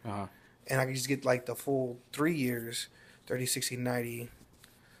year, and I can just get like the full 3 years, 30, 60, 90.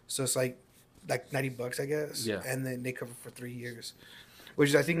 So it's like $90, I guess. Yeah. And then they cover for 3 years,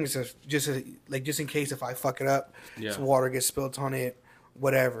 which I think is just in case if I fuck it up, Yeah. if water gets spilled on it,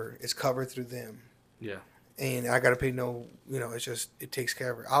 whatever, it's covered through them. Yeah. And I gotta pay it's just it takes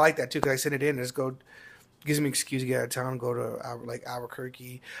care of it. I like that too because I send it in and just go. Gives me an excuse to get out of town, go to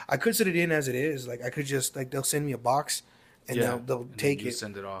Albuquerque. I could set it in as it is. Like I could just they'll send me a box, and they'll take it.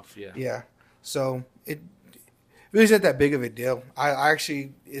 Send it off. Yeah. Yeah. So it really isn't that big of a deal. I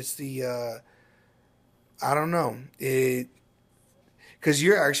actually it's the I don't know it because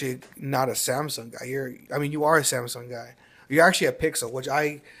you're actually not a Samsung guy. You are a Samsung guy. You're actually a Pixel, which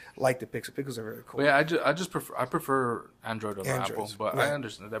I like the Pixel. Pixels are very cool. Well, yeah, I just prefer Android over Apple, but right. I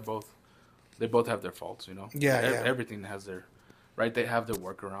understand they both have their faults, Yeah, Everything has their right. They have their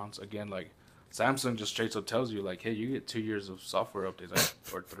workarounds. Again, like Samsung just straight up tells you, like, hey, you get 2 years of software updates, right?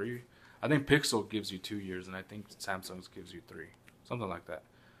 Or 3. I think Pixel gives you 2 years, and I think Samsung's gives you 3, something like that.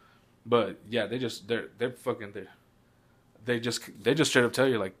 But yeah, they just straight up tell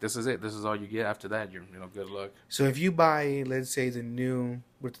you like this is it. This is all you get. After that, you're good luck. So if you buy, let's say the new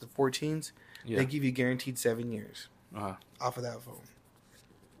with the 14s, Yeah. they give you guaranteed 7 years off of that phone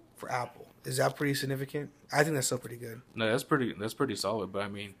for Apple. Is that pretty significant? I think that's still pretty good. No, that's pretty solid. But I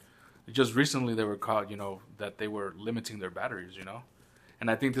mean, just recently they were caught, that they were limiting their batteries, and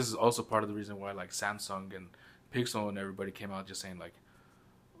I think this is also part of the reason why like Samsung and Pixel and everybody came out just saying like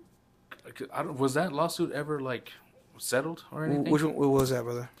was that lawsuit ever like settled or anything? What was that,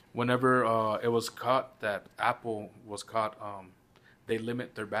 brother? Whenever it was caught that Apple was caught, they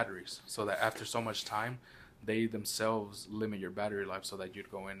limit their batteries so that after so much time, they themselves limit your battery life so that you'd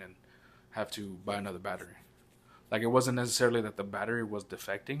go in and have to buy another battery. Like it wasn't necessarily that the battery was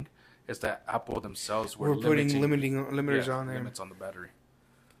defecting; it's that Apple themselves were putting limiting limiters on there. limits on the battery.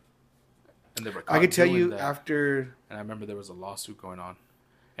 And they were I could tell doing you that. after. And I remember there was a lawsuit going on,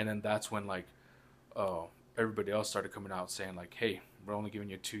 and then that's when like, everybody else started coming out saying like, "Hey, we're only giving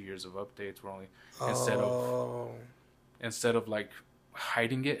you 2 years of updates. We're only instead of like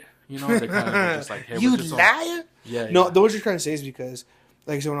hiding it, they kind of just like, hey, you we're just liar." Yeah. No, what you're trying to say is because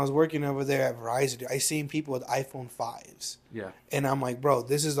Like, so when I was working over there at Verizon, dude, I seen people with iPhone 5s. Yeah. And I'm like, bro,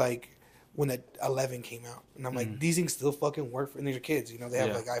 this is like when the 11 came out. And I'm like, Mm. these things still fucking work. And these are kids, they have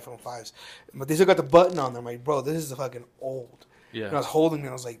Yeah. like iPhone 5s. But they still got the button on them. I'm like, bro, this is fucking old. And Yeah. I was holding it.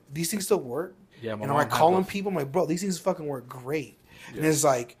 I was like, these things still work? Yeah. My And I'm like mom had calling those. people. I'm like, bro, these things fucking work great. And Yeah. it's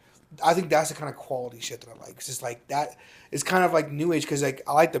like, I think that's the kind of quality shit that I like. It's just like that. It's kind of like new age because like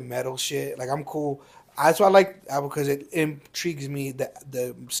I like the metal shit. Like I'm cool. That's why I like Apple because it intrigues me.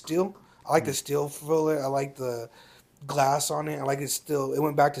 The steel. I like the Mm. steel filler. I like the glass on it. I like it still. It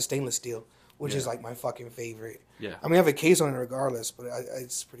went back to stainless steel, which is Yeah. like my fucking favorite. Yeah. I mean, I have a case on it regardless, but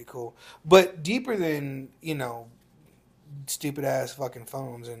it's pretty cool. But deeper than stupid ass fucking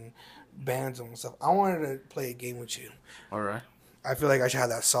phones and bands and stuff. I wanted to play a game with you. All right. I feel like I should have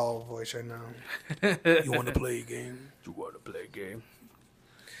that Saul voice right now. You want to play a game? You want to play a game?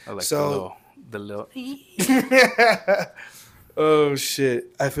 I like So, the little. oh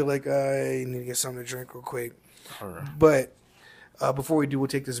shit! I feel like I need to get something to drink real quick. All right. But before we do, we'll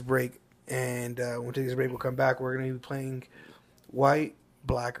take this break, and when we take this break, we'll come back. We're gonna be playing white,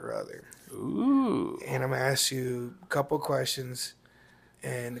 black, or other, Ooh. and I'm gonna ask you a couple questions,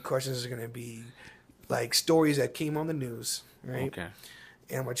 and the questions are gonna be like stories that came on the news, right? Okay.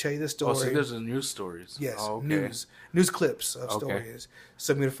 And I'm gonna tell you the Oh, so story. there's a news stories. Yes, Oh, okay. news clips of Okay. stories.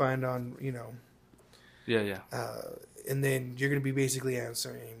 Something to find on, Yeah. Yeah. and then you're gonna be basically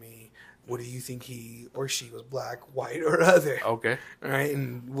answering me. What do you think he or she was, black, white, or other? Okay. All right,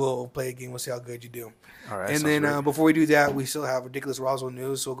 and we'll play a game. We'll see how good you do. All right. And sounds then great. before we do that, we still have ridiculous Roswell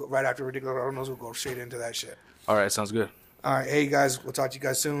news. So right after ridiculous Roswell news, we'll go straight into that shit. All right. Sounds good. All right, hey guys, we'll talk to you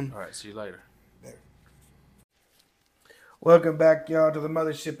guys soon. All right. See you later. Welcome back, y'all, to the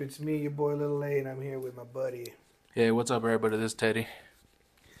mothership. It's me, your boy Little A, and I'm here with my buddy. Hey, what's up, everybody? This is Teddy.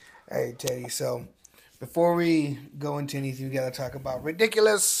 Hey, Teddy. So, before we go into anything, we got to talk about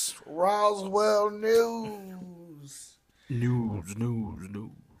ridiculous Roswell news. News.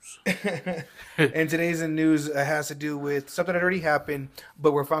 And today's news has to do with something that already happened,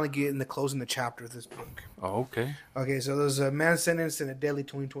 but we're finally getting the closing the chapter of this book. Oh, okay. Okay, so there's a man sentenced in a deadly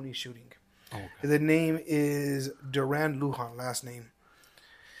 2020 shooting. Okay. The name is Duran Lujan, last name.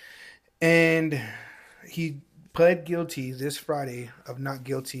 And he pled guilty this Friday of not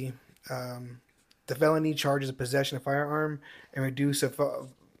guilty. The felony charges of possession of firearm and reduce a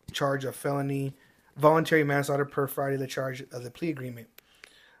charge of felony voluntary manslaughter per Friday, the charge of the plea agreement.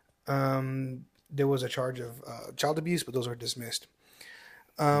 There was a charge of child abuse, but those were dismissed.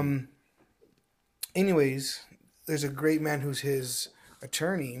 Anyways, there's a great man who's his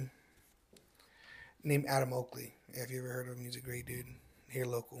attorney named Adam Oakley. Have you ever heard of him? He's a great dude here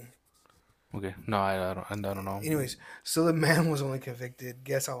local. Okay. No, I don't know. Anyways, so the man was only convicted.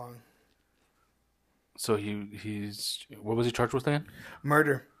 Guess how long? So he's what was he charged with again?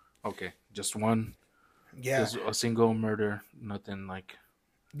 Murder. Okay, just one. Yeah. Just a single murder. Nothing like.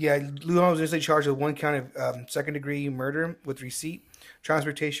 Yeah, Lujan was initially charged with one count of second-degree murder with receipt,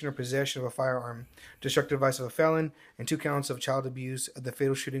 transportation or possession of a firearm, destructive device of a felon, and 2 counts of child abuse of the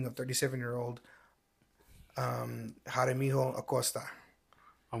fatal shooting of 37-year-old Jaremijo Acosta.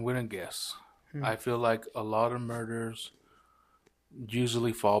 I'm gonna guess. I feel like a lot of murders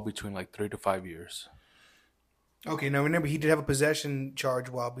usually fall between like 3 to 5 years. Okay, now remember, he did have a possession charge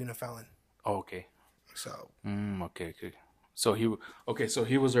while being a felon. Oh, okay. So. Okay. So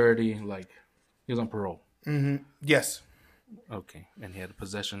he was already like he was on parole. Yes. Okay, and he had a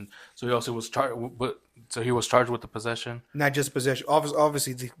possession. So he also was charged, so he was charged with the possession. Not just possession.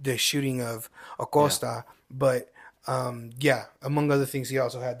 Obviously, the shooting of Acosta, but yeah, among other things, he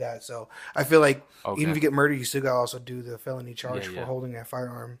also had that. So I feel like even if you get murdered, you still got to also do the felony charge for holding that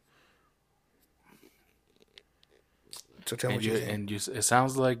firearm. So tell me what you think. It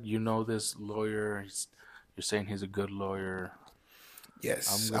sounds like you know this lawyer. You're saying he's a good lawyer.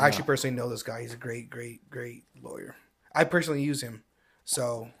 Yes, I actually personally know this guy. He's a great lawyer. I personally use him.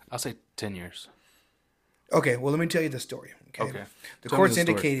 So I'll say 10 years. Okay, well, let me tell you the story. Okay. The courts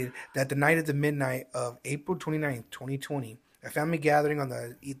indicated that the night of the midnight of April 29th, 2020, a family gathering on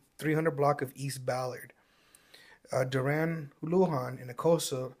the 300 block of East Ballard, Duran Lujan and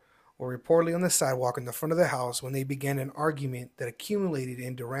Acosta were reportedly on the sidewalk in the front of the house when they began an argument that accumulated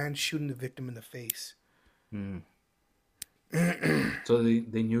in Duran shooting the victim in the face. So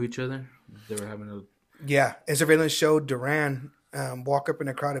they knew each other? They were having a... Yeah, and surveillance showed Duran walk up in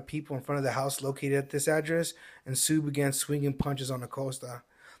a crowd of people in front of the house located at this address, and Sue began swinging punches on Acosta.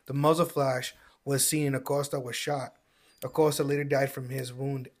 The muzzle flash was seen and Acosta was shot. Acosta later died from his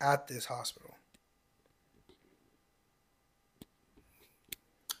wound at this hospital.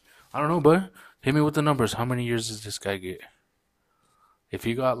 I don't know, but hit me with the numbers. How many years does this guy get? if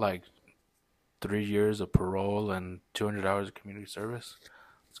he got like 3 years of parole and 200 hours of community service,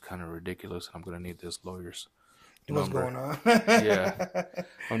 it's kind of ridiculous. I'm gonna need this lawyer's What's number. going on? Yeah,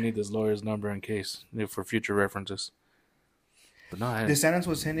 I'll need this lawyer's number in case for future references. But no, The sentence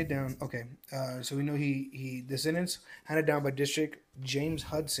was handed down. Okay, so we know the sentence handed down by District James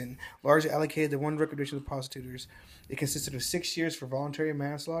Hudson largely allocated the one recommendation of the prosecutors. It consisted of 6 years for voluntary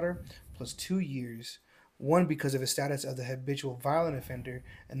manslaughter plus 2 years, one because of his status as a habitual violent offender,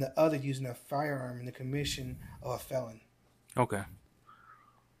 and the other using a firearm in the commission of a felon. okay.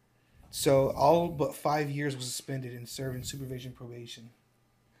 So all but 5 years was suspended and served in supervision probation.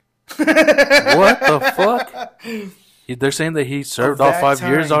 What the fuck? They're saying that he served all 5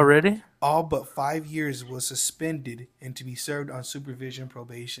 years already? All but 5 years was suspended and to be served on supervision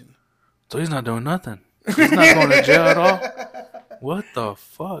probation. So he's not doing nothing. He's not going to jail at all? What the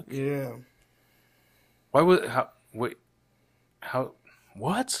fuck? Yeah. Why would... How, wait. How...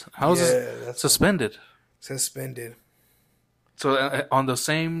 What? How is it suspended? Suspended. So on the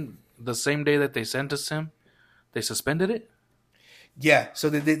same day that they sentenced him, they suspended it? Yeah. So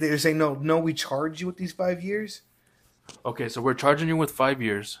they're saying, no, we charge you with these 5 years. Okay, so we're charging you with 5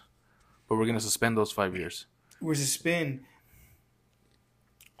 years, but we're going to suspend those 5 years. We're suspend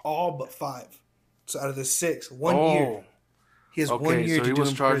all but 5. So out of the 6, 1 year. He has 1 year to do in prison. So he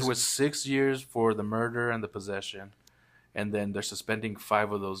was charged with 6 years for the murder and the possession, and then they're suspending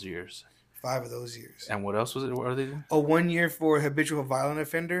 5 of those years. 5 of those years. And what else was it? What are they doing? 1 year for habitual violent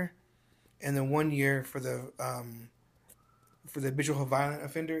offender, and then 1 year for the habitual violent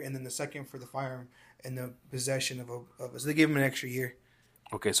offender, and then the second for the firearm and the possession of a. So they gave him an extra year.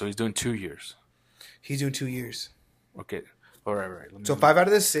 Okay, so he's doing 2 years. He's doing 2 years. Okay, all right. So 5 out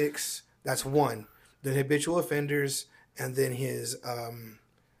of the 6, that's 1. The habitual offenders, and then his and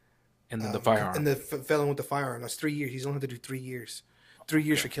then the firearm, and the felon with the firearm. That's 3 years. He's only have to do 3 years. 3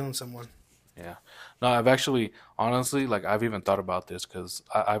 years for killing someone. Yeah. No, I've actually, honestly, like I've even thought about this because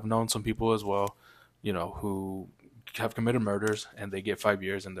I've known some people as well, who have committed murders and they get 5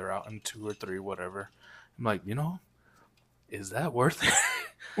 years and they're out in 2 or 3, whatever. I'm like, is that worth it?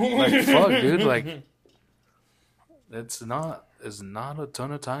 Like, fuck, dude. Like, it's not a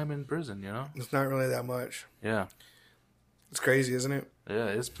ton of time in prison, It's not really that much. Yeah. It's crazy, isn't it? Yeah,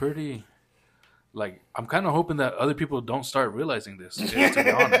 it's pretty. Like, I'm kind of hoping that other people don't start realizing this, to be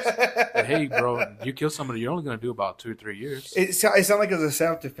honest. Like, hey, bro, you kill somebody, you're only going to do about 2 or 3 years. It sounded like it was a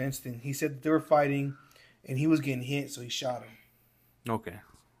self-defense thing. He said that they were fighting, and he was getting hit, so he shot him. Okay.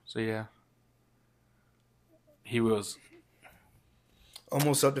 So, yeah. He was...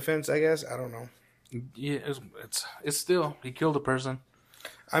 almost self-defense, I guess. I don't know. Yeah, it's still... He killed a person.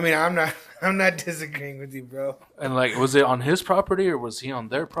 I mean, I'm not disagreeing with you, bro. And like, was it on his property or was he on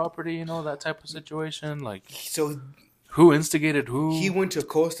their property? That type of situation. Like, so who instigated who? He went to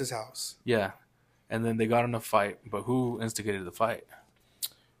Costa's house. Yeah, and then they got in a fight. But who instigated the fight?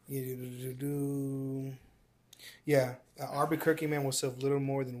 Yeah, Albuquerque man will serve little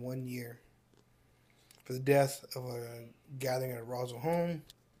more than 1 year for the death of a gathering at a Roswell home.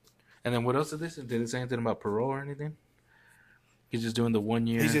 And then what else did they say? Did it say anything about parole or anything? He's just doing the 1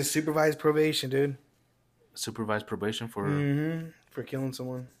 year. He's just supervised probation, dude. Supervised probation for killing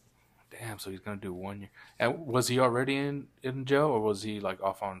someone. Damn, so he's gonna do 1 year. And was he already in jail or was he like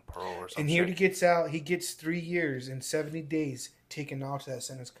off on parole or something? And here he gets out. He gets 3 years and 70 days taken off that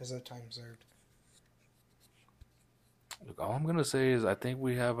sentence because of the time served. Look, all I'm gonna say is I think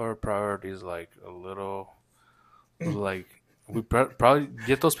we have our priorities like a little, like we probably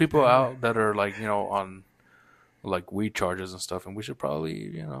get those people out that are like on like weed charges and stuff, and we should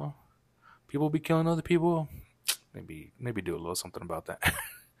probably people be killing other people, maybe do a little something about that.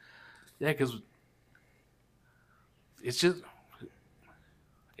 Yeah, because it's just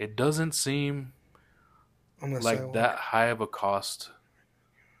it doesn't seem like that high of a cost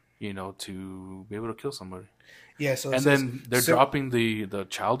to be able to kill somebody. Yeah, so then they're dropping the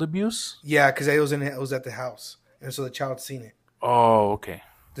child abuse. Yeah, because it was at the house, and so the child's seen it. Oh, okay.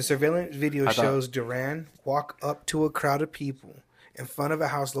 The surveillance video shows Duran walk up to a crowd of people in front of a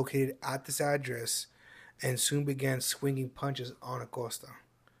house located at this address and soon began swinging punches on Acosta.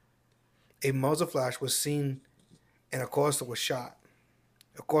 A muzzle flash was seen and Acosta was shot.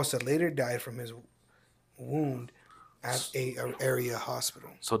 Acosta later died from his wound at a area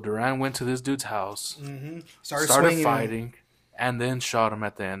hospital. So Duran went to this dude's house, started fighting, and then shot him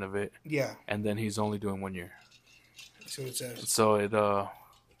at the end of it. Yeah. And then he's only doing 1 year. That's what it says. So it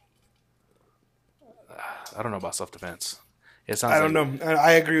I don't know about self-defense. It sounds. I don't know.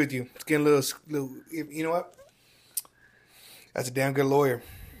 I agree with you. It's getting a little. You know what? That's a damn good lawyer.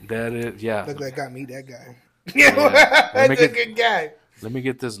 That is, yeah. Look, that guy. Meet that guy. Yeah. That's a good guy. Let me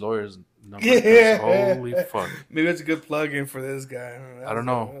get this lawyer's number. Yeah. Holy fuck. Maybe that's a good plug-in for this guy. I don't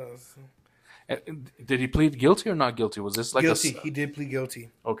know. Did he plead guilty or not guilty? Was this like guilty? He did plead guilty.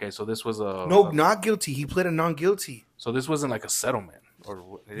 Okay, so this was a not guilty. He pled a non-guilty. So this wasn't like a settlement,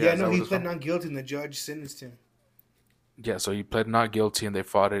 or no, he pled not guilty, and the judge sentenced him. Yeah, so he pled not guilty, and they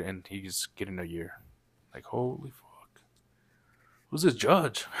fought it, and he's getting a year. Like, holy fuck, who's this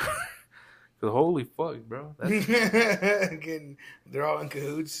judge? Holy fuck, bro. Again, they're all in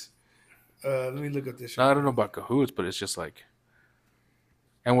cahoots. Let me look up this. No, I don't know about cahoots, but it's just like.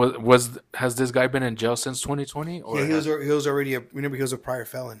 And has this guy been in jail since 2020? Or yeah, he was already remember he was a prior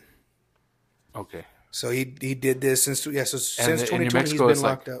felon. Okay. So he did this since since 2020 he's been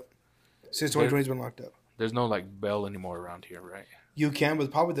locked up. Since 2020 he's been locked up. There's no like bail anymore around here, right? You can, but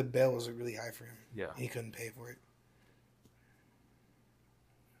probably the bail was really high for him. Yeah. He couldn't pay for it.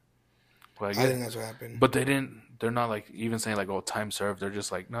 Well, I think that's what happened. But they're not like even saying like, oh, time served. They're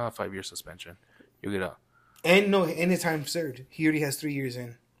just like, no, 5-year suspension. You get out. And his time served. He already has 3 years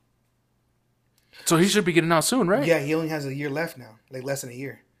in. So he should be getting out soon, right? Yeah, he only has a year left now. Like less than a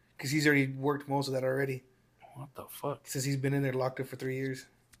year. Because he's already worked most of that already. What the fuck? Since he's been in there locked up for 3 years.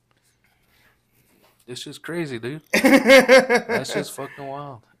 It's just crazy, dude. That's just fucking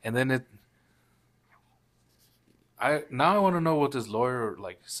wild. And then I want to know what this lawyer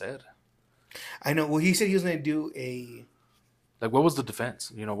like said. I know. Well, he said he was going to do a... Like, what was the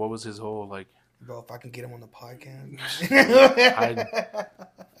defense? You know, what was his whole, like... Bro, if I can get him on the podcast.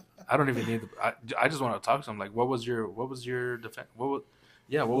 I don't even need I just want to talk to him. Like, what was your defense? What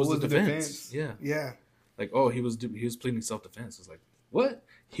was the defense? Yeah. Yeah. Like, oh, he was pleading self-defense. It's like, what?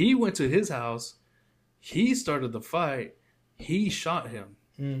 He went to his house. He started the fight. He shot him.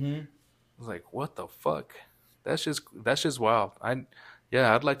 Mm-hmm. I was like, what the fuck? That's just wild. I'd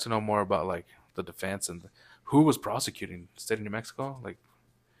like to know more about like the defense and who was prosecuting. State of New Mexico. Like,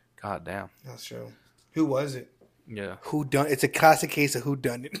 god damn. That's true. Who was it? Yeah. Who done? It's a classic case of who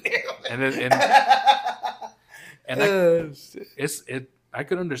done it. I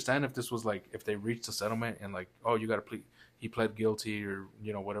could understand if this was like if they reached a settlement and like, oh, you got to plead. He pled guilty or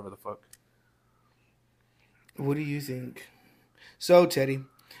whatever the fuck. What do you think? So Teddy,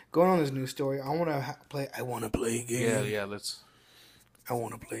 going on this new story, I want to play a game. Yeah. I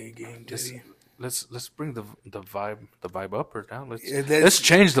want to play a game, Teddy. Let's bring the vibe up or down. Let's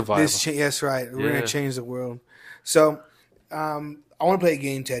change the vibe. That's right. We're gonna change the world. So, I want to play a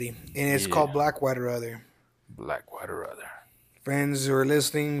game, Teddy, and it's called Black, White, or Other. Black, White, or Other. Friends who are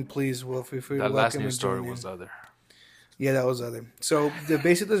listening, please feel free to welcome. That last news story was Other. Yeah, that was Other. So the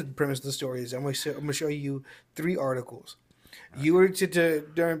premise of the story is I'm going to show you 3 articles. You were to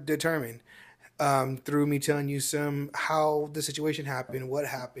determine through me telling you how the situation happened, what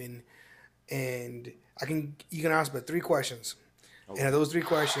happened, and you can ask about 3 questions. Okay. And of those 3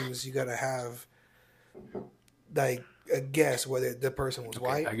 questions, you got to have like a guess whether the person was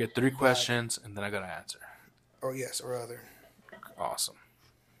white. I get 3 questions and then I got to answer. Or yes, or other. Awesome.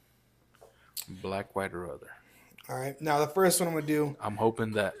 Black, white, or other. All right. Now the first one I'm gonna do. I'm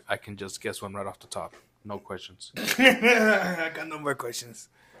hoping that I can just guess one right off the top. No questions. I got no more questions.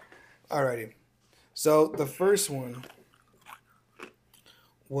 Alrighty. So the first one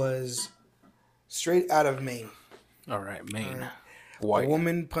was straight out of Maine. All right, Maine. White. A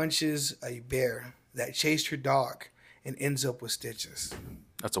woman punches a bear that chased her dog and ends up with stitches.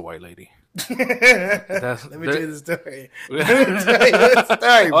 That's a white lady. Let me tell you the story. Bro.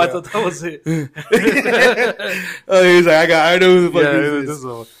 Oh, I thought that was it. Oh, he was like, I know who the fuck this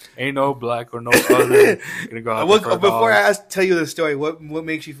is. Ain't no black or no other. Gonna go out before I tell you the story, what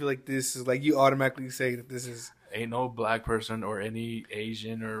makes you feel like this is like you automatically say that this is ain't no black person or any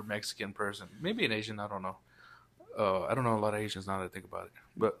Asian or Mexican person. Maybe an Asian, I don't know. I don't know a lot of Asians now that I think about it.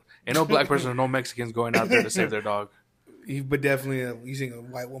 But ain't no black person or no Mexicans going out there to save their dog. But definitely using a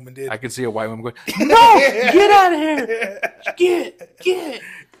white woman did. I could see a white woman going, no, get out of here. Get.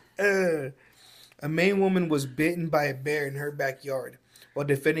 A Maine woman was bitten by a bear in her backyard while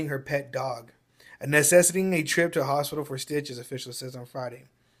defending her pet dog, necessitating a trip to a hospital for stitches, officials says on Friday.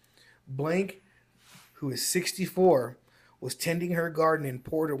 Blank, who is 64, was tending her garden in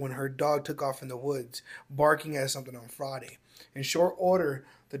Porter when her dog took off in the woods, barking at something on Friday. In short order,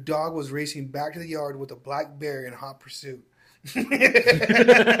 the dog was racing back to the yard with a black bear in hot pursuit. In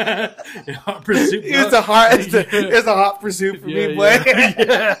hot pursuit, it's a hot pursuit for me, boy.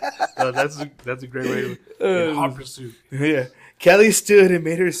 No, that's a great way to in hot pursuit. Yeah. Kelly stood and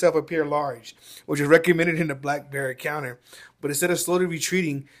made herself appear large, which is recommended in the black bear encounter. But instead of slowly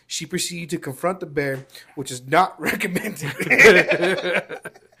retreating, she proceeded to confront the bear, which is not recommended.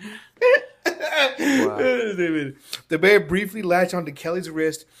 Wow. The bear briefly latched onto Kelly's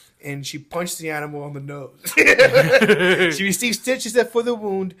wrist and she punched the animal on the nose. She received stitches for the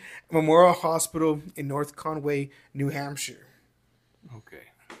wound at Memorial Hospital in North Conway, New Hampshire. Okay.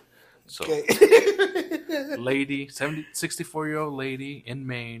 So, Okay. lady, 64-year-old lady in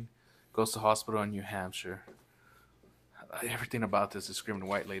Maine goes to hospital in New Hampshire. Everything about this is screaming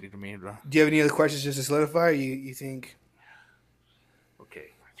white lady to me, bro. Do you have any other questions just to solidify? Or you think?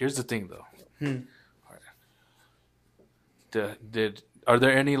 Okay. Here's the thing, though. Hmm. All right. Are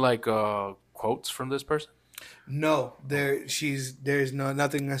there any like quotes from this person? No, there's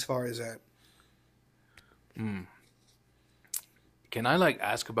nothing as far as that. Hmm. Can I like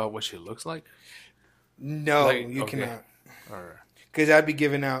ask about what she looks like? No, Like, you okay. cannot. Or Because I'd be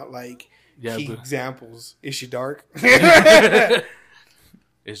giving out like yeah, key but examples. Is she dark?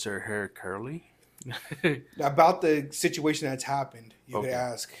 is her hair curly? About the situation that's happened, you could Okay.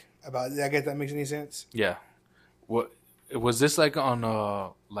 ask about. I guess that makes any sense. Yeah. What was this like on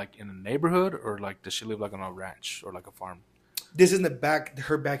like in a neighborhood, or like does she live like on a ranch or like a farm? This is in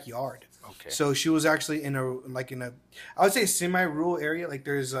her backyard. Okay. So she was actually in a I would say semi-rural area. Like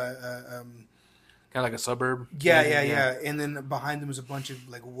there's Kind of like a suburb. yeah. And then behind them is a bunch of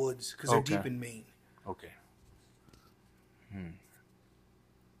like woods because they're Okay. deep in Maine. Okay. I'm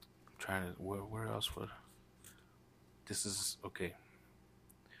trying to where else would this is okay.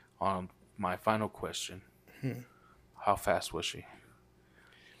 My final question. How fast was she?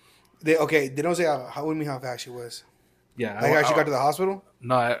 They don't say how would mean how fast she was. Yeah, Like how she got to the hospital.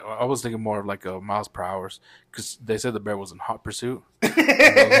 No, I was thinking more of like miles per hour because they said the bear was in hot pursuit,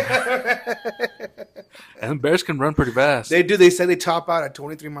 and bears can run pretty fast. They do. They said they top out at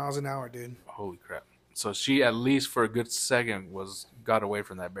 23 miles an hour, dude. Holy crap! So she at least for a good second got away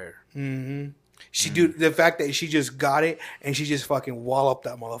from that bear. Mm-hmm. Dude, the fact that she just got it and she just fucking walloped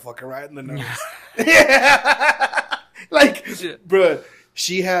that motherfucker right in the nose. Like, bruh,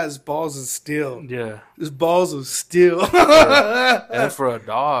 she has balls of steel. Yeah, There's balls of steel. and for a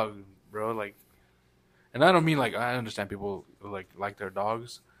dog, bro, like, and I don't mean like I understand people like their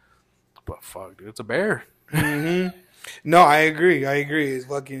dogs, but fuck, dude, it's a bear. Mm-hmm. No, I agree. It's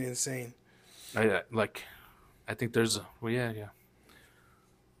fucking insane. I think there's yeah.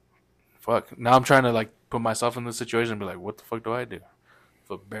 Fuck. Now I'm trying to like put myself in this situation and be like, what the fuck do I do if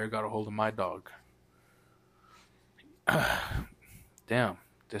a bear got a hold of my dog? Damn,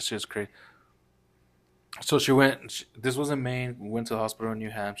 this shit's crazy. So she went. This was in Maine. We went to the hospital in New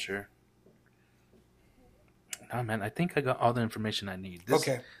Hampshire. Nah, man, I think I got all the information I need.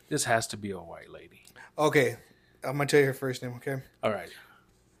 This has to be a white lady. Okay, I'm gonna tell you her first name. Okay. All right.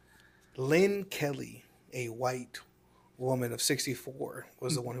 Lynn Kelly, a white woman of 64,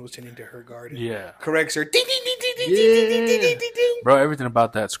 was the one who was tending to her garden. Yeah. Corrects her. Ding, ding, ding, ding, ding, Yeah. ding, ding, ding, ding, ding, ding. Bro, everything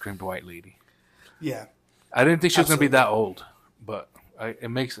about that screamed white lady. Yeah. I didn't think she was gonna be Absolutely. that old, but it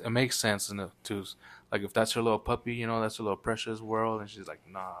makes sense in the too. Like if that's her little puppy, you know, that's her little precious world, and she's like,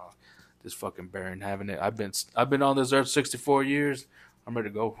 nah, this fucking bear ain't having it. I've been on this earth 64 years. I'm ready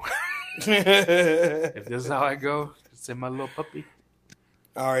to go. If this is how I go, it's in my little puppy.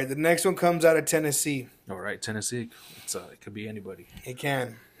 All right, the next one comes out of Tennessee. All right, Tennessee. It could be anybody. It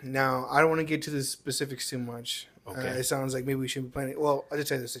can. Now, I don't want to get to the specifics too much. Okay. It sounds like maybe we shouldn't be playing it. Well, I'll just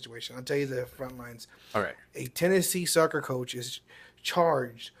tell you the situation. I'll tell you the front lines. All right. A Tennessee soccer coach is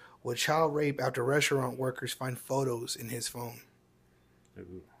charged with child rape after restaurant workers find photos in his phone.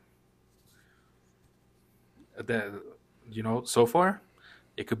 Ooh. So far,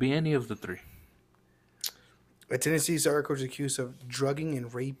 it could be any of the three. A Tennessee soccer coach is accused of drugging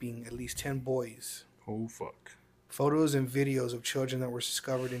and raping at least 10 boys. Oh fuck. Photos and videos of children that were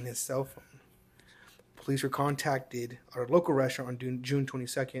discovered in his cell phone. Police were contacted at a local restaurant on June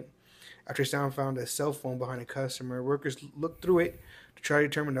 22nd. After someone found a cell phone behind a customer, workers looked through it to try to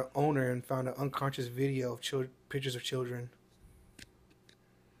determine the owner and found an unconscious video of pictures of children.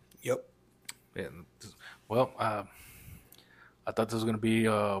 Yep. Yeah. Well, I thought this was gonna be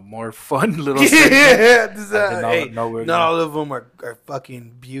a more fun little segment. Yeah, not all of them are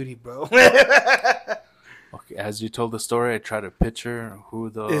fucking beauty, bro. Okay, as you told the story, I tried to picture who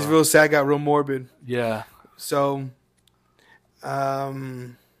the. It's real sad. Got real morbid. Yeah. So,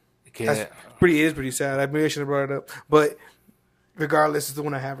 Okay. that's pretty sad. Maybe I should have brought it up, but regardless, it's the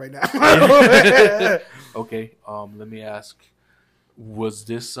one I have right now. Okay. Let me ask: was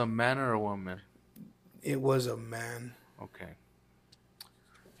this a man or a woman? It was a man. Okay.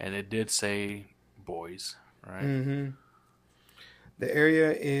 And it did say boys, right? Mm-hmm. The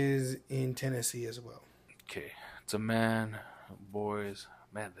area is in Tennessee as well. Okay. It's a man, boys.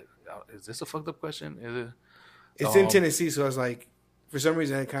 Man, is this a fucked up question? Is it? It's in Tennessee, so I was like, For some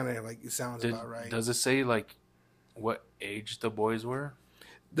reason, it kind of like it sounds about right. Does it say like what age the boys were?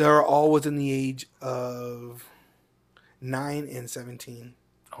 They're all within the age of 9 and 17.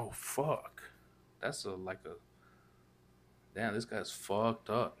 Oh fuck, that's a like a damn. This guy's fucked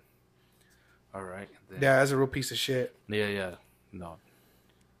up. All right, then. Yeah, that's a real piece of shit. Yeah, yeah. No.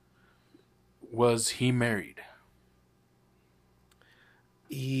 Was he married?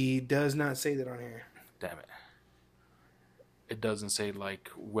 He does not say that on here. Damn it. It doesn't say like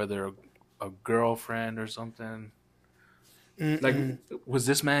whether a girlfriend or something. Mm-mm. Like, was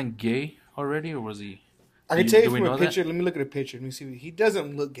this man gay already, or was he? I can tell you from a picture. Let me look at a picture. Let me see. He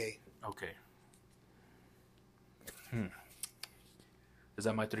doesn't look gay. Okay. Is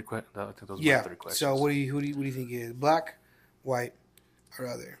that my three questions? I think those are my three questions. So what do you think he is? Black, white, or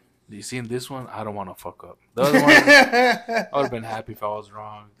other? You seen this one? I don't want to fuck up. The other one, I would have been happy if I was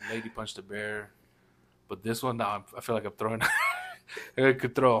wrong. Lady punched a bear. But this one, now I feel like I'm throwing. I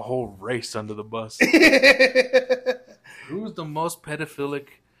could throw a whole race under the bus. Who's the most pedophilic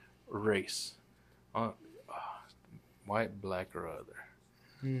race? White, black, or other?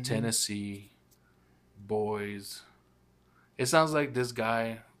 Mm-hmm. Tennessee, boys. It sounds like this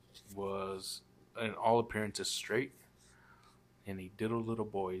guy was, in all appearances, straight. And he diddled little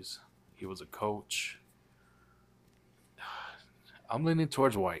boys. He was a coach. I'm leaning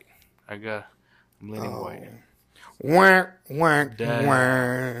towards white. I'm leaning white. Wah, wah,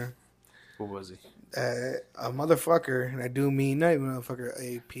 wah. Who was he? A motherfucker, and I do mean not even a motherfucker,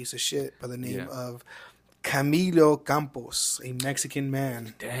 a piece of shit by the name of Camilo Campos, a Mexican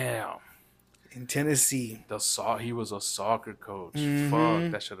man. Damn. In Tennessee. He was a soccer coach. Mm-hmm.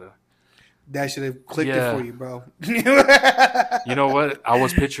 Fuck, that should have clicked it for you, bro. You know what? I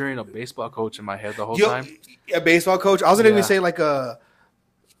was picturing a baseball coach in my head the whole time. A baseball coach? I was going to even say like a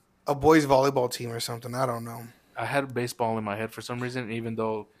boys volleyball team or something. I don't know. I had baseball in my head for some reason, even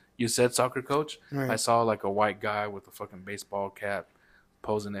though you said soccer coach. Right. I saw like a white guy with a fucking baseball cap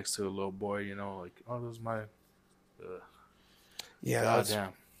posing next to a little boy, you know, like, oh, this is my... Yeah,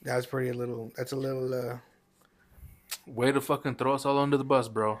 goddamn. That's a little... Way to fucking throw us all under the bus,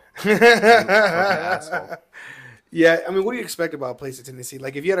 bro. Fucking asshole. Yeah, I mean, what do you expect about a place in Tennessee?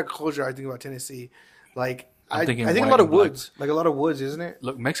 Like, if you had a culture, I think about Tennessee. Like, I think a lot of woods. Like, a lot of woods, isn't it?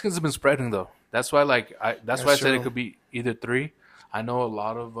 Look, Mexicans have been spreading, though. That's why, like, that's why I said it could be either three. I know a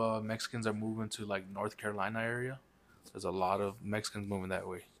lot of Mexicans are moving to, like, North Carolina area. There's a lot of Mexicans moving that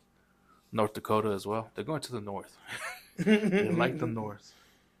way. North Dakota as well. They're going to the north. They like the north.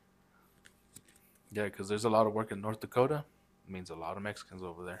 Yeah, because there's a lot of work in North Dakota. It means a lot of Mexicans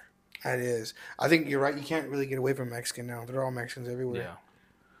over there. That is. I think you're right. You can't really get away from Mexican now. They're all Mexicans everywhere.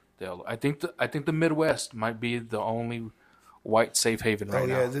 Yeah. I think the Midwest might be the only white safe haven right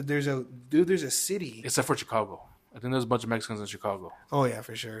now. There's a city. Except for Chicago. I think there's a bunch of Mexicans in Chicago. Oh, yeah,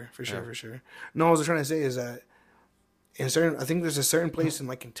 for sure. For sure. No, what I was trying to say is that I think there's a certain place in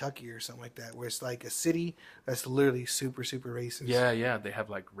like Kentucky or something like that where it's like a city that's literally super, super racist. Yeah. They have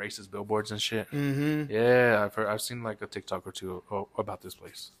like racist billboards and shit. Mm-hmm. Yeah, I've seen like a TikTok or two about this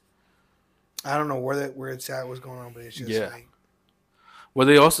place. I don't know where it's at, what's going on, but it's just like. Well,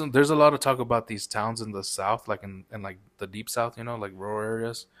 there's a lot of talk about these towns in the South, like in like the deep South, you know, like rural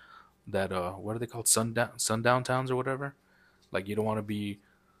areas. That what are they called? Sundown towns or whatever. Like you don't want to be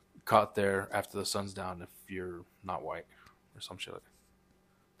caught there after the sun's down if you're not white or some shit like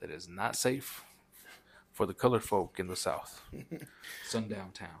that. That is not safe for the colored folk in the South.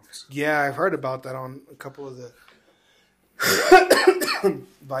 Sundown towns. Yeah, I've heard about that on a couple of the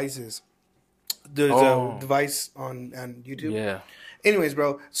Vices. There's a Vice on YouTube. Yeah. Anyways,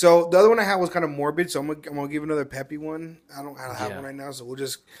 bro. So the other one I had was kind of morbid, so I'm gonna give another peppy one. I don't have one right now, so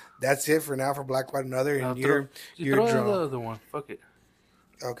that's it for now for Black, White, and Other. And you're throw the other one. Fuck it.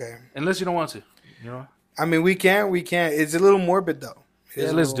 Okay. Unless you don't want to, you know. I mean, we can't. It's a little morbid though.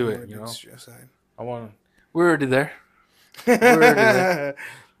 Yeah, let's do it. You know. We're already there. I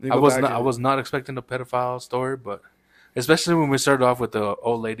was not expecting a pedophile story, but especially when we started off with the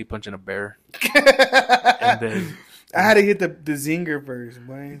old lady punching a bear, and then I had to hit the zinger first,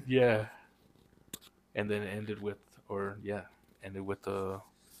 man. Yeah, and then ended with a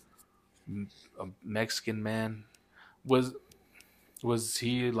Mexican man. Was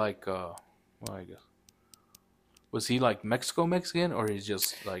he like I guess was he like Mexican or he's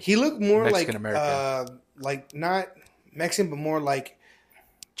just like he looked more Mexican American, like not Mexican but more like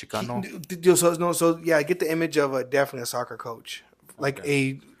Chicano. I get the image of definitely a soccer coach, like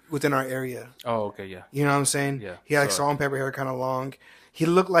within our area. Oh, okay, yeah. You know what I'm saying? Yeah. He had like salt and pepper hair, kind of long. He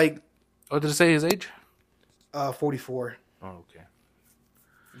looked like. Oh, did it say his age? 44. Oh, okay.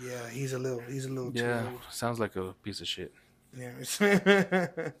 Yeah, he's a little. Yeah, sounds like a piece of shit. Yeah.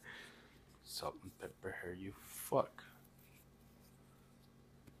 Salt and pepper hair, you fuck.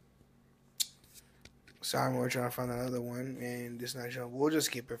 Sorry, we're trying to find another one, and this not showing. We'll just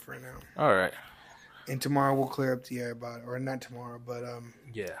skip it for now. All right. And tomorrow we'll clear up the air about it, or not tomorrow, but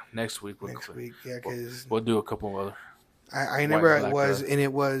Yeah, next week we'll next clear. week. Yeah, We'll, because we'll do a couple other I white remember and it black. was, and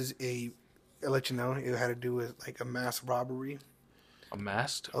it was a. I'll let you know. It had to do with like a mass robbery. A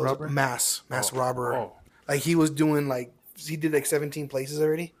masked It was a robber. mass Oh, robber. oh, Like he was doing like he did like 17 places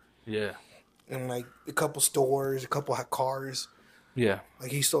already, yeah, and like a couple stores, a couple cars. yeah.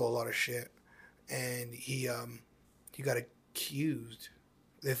 Like he stole a lot of shit, and he got accused.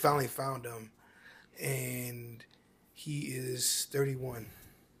 They finally found him, and he is 31.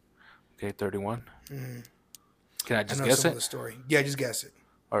 Okay, 31. Mm. Can I I just know guess some of it? the story. Yeah, just guess it.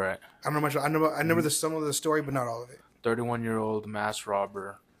 All right. I don't know much. I know the some of the story, but not all of it. 31-year-old mass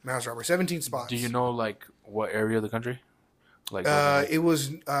robber. Mass robber, 17 Do you spots. know like what area of the country? Like was it like It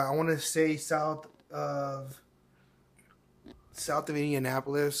was. I want to say south of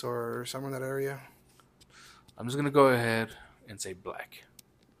Indianapolis or somewhere in that area. I'm just gonna go ahead and say black.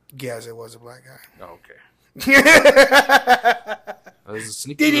 Yes, it was a black guy. Oh, okay. That was a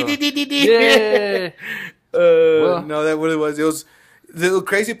sneaky little... Yeah. Well, No, that what it was. It was the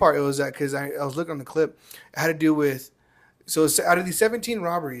crazy part. It was that because I was looking on the clip. It had to do with out of these 17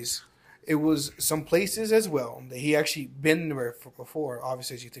 robberies, it was some places as well that he actually been there before.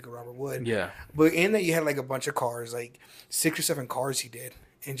 Obviously, as you think a robber would. yeah. But in that, you had like a bunch of cars, like 6 or 7 cars he did.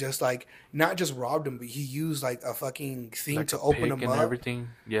 And just like, not just robbed them, but he used like a fucking thing Like to a open pick them and up. everything.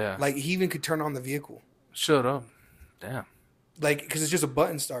 Yeah. Like, he even could turn on the vehicle. Shut up. Damn. Like, because it's just a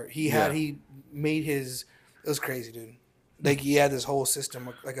button start. He made his, it was crazy, dude. Like, he had this whole system,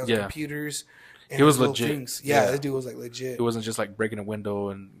 like, it was computers. And he was little legit. things. Yeah, this dude was like legit. He wasn't just like breaking a window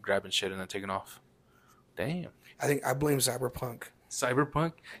and grabbing shit and then taking off. Damn. I blame Cyberpunk.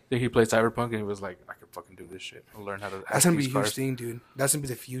 Cyberpunk? I think he played Cyberpunk and he was like, I can fucking do this shit. I'll learn how to That's gonna be a these huge cars. thing, dude. That's gonna be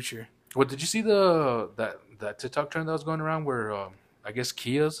the future. What did you see that TikTok trend that was going around where I guess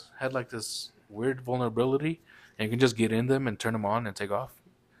Kias had like this weird vulnerability and you can just get in them and turn them on and take off,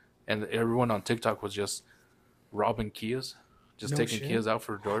 and everyone on TikTok was just robbing Kias, just taking Kias out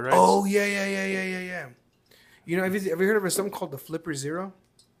for door rides. Oh yeah. You know, have you heard of something called the Flipper Zero?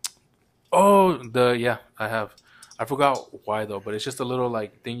 Oh, I have. I forgot why though, but it's just a little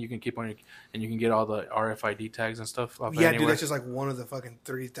like thing you can keep on your, and you can get all the RFID tags and stuff off. Yeah, dude, that's just like one of the fucking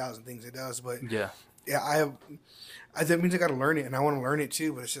 30,000 things it does. But yeah, that means I got to learn it, and I want to learn it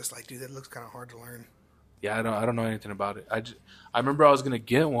too. But it's just like, dude, that looks kind of hard to learn. yeah. I don't know anything about it. I remember I was gonna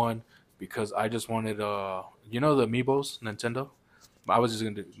get one because I just wanted you know the Amiibos Nintendo. I was just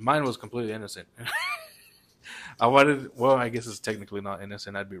gonna do. Mine was completely innocent. I wanted. Well, I guess it's technically not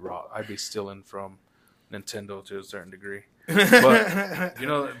innocent. I'd be stealing from Nintendo to a certain degree. But you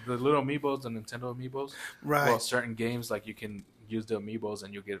know the little amiibos, the Nintendo amiibos. Right. Well, certain games like you can use the amiibos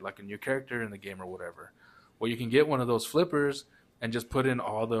and you'll get like a new character in the game or whatever. Well, you can get one of those flippers and just put in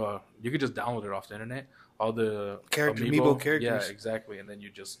all the. You could just download it off the internet. All the amiibo characters. Yeah, exactly. And then you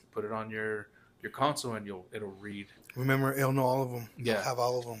just put it on your console and it'll read. Remember, it'll know all of them. Yeah, it'll have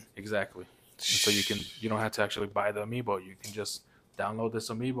all of them. Exactly. And so you don't have to actually buy the amiibo. You can just download this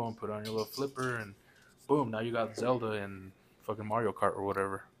amiibo and put it on your little flipper and. Boom! Now you got Zelda and fucking Mario Kart or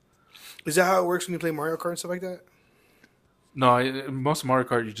whatever. Is that how it works when you play Mario Kart and stuff like that? No, most Mario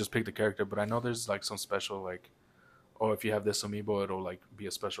Kart you just pick the character, but I know there's like some special like, oh, if you have this amiibo, it'll like be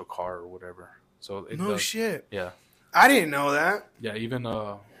a special car or whatever. So it does. Shit. Yeah. I didn't know that. Yeah, even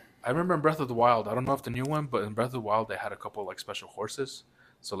I remember in Breath of the Wild. I don't know if the new one, but in Breath of the Wild they had a couple like special horses.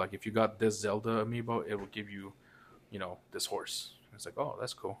 So like if you got this Zelda amiibo, it will give you, this horse. It's like, oh,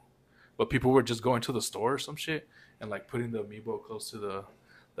 that's cool. But people were just going to the store or some shit and like putting the amiibo close to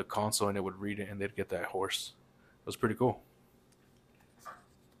the console and it would read it and they'd get that horse. It was pretty cool.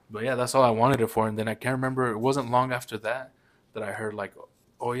 But yeah, that's all I wanted it for. And then I can't remember. It wasn't long after that I heard like,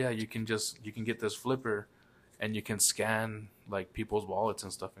 oh yeah, you can get this flipper and you can scan like people's wallets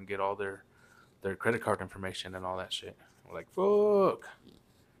and stuff and get all their credit card information and all that shit. We're like, fuck.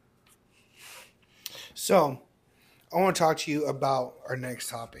 So, I want to talk to you about our next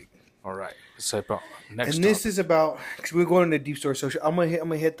topic. All right. So about next. And this is about because we're going into deep story. So I'm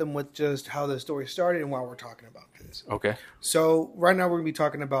gonna hit them with just how the story started and why we're talking about this. Okay. So right now we're gonna be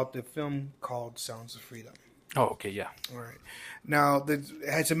talking about the film called Sounds of Freedom. Oh, okay, yeah. All right. Now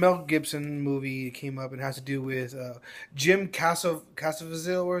it's a Mel Gibson movie. It came up and has to do with Jim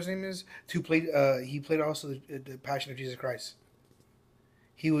Caviezel, or his name is, who played. He played also the Passion of Jesus Christ.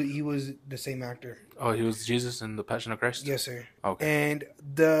 He was the same actor. Oh, he was Jesus in the Passion of Christ? Yes, sir. Okay. And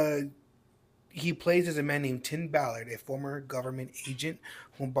the he plays as a man named Tim Ballard, a former government agent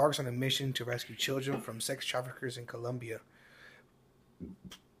who embarks on a mission to rescue children from sex traffickers in Colombia.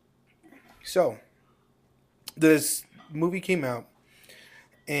 So this movie came out,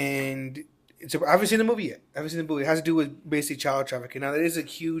 and I haven't seen the movie yet. I haven't seen the movie. It has to do with basically child trafficking. Now there is a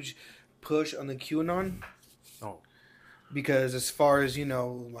huge push on the QAnon Oh, because as far as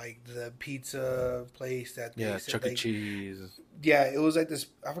like the pizza place that they yeah, said, Chuck E. like, Cheese. yeah, it was like this.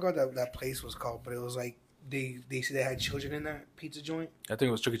 I forgot that place was called, but it was like they said they had children in that pizza joint. I think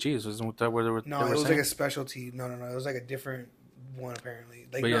it was Chuck E. Cheese. Wasn't that where No, they it were was like saying? a specialty. No. It was like a different one apparently.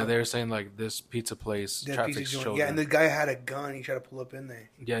 Like But yeah, no, they were saying like this pizza place that pizza traffics joint. Yeah, and children. the guy had a gun. He tried to pull up in there.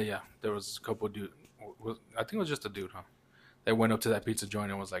 Yeah. There was a couple of dude. I think it was just a dude, huh? They went up to that pizza joint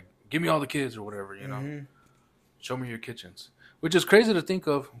and was like, "Give me all the kids or whatever, you know. Mm-hmm. Show me your kitchens." Which is crazy to think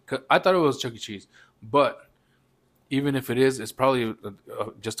of. 'Cause I thought it was Chuck E. Cheese, but even if it is, it's probably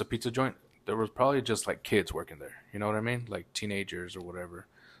just a pizza joint. There was probably just like kids working there. You know what I mean? Like teenagers or whatever.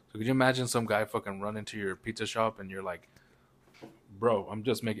 So could you imagine some guy fucking run into your pizza shop and you're like, "Bro, I'm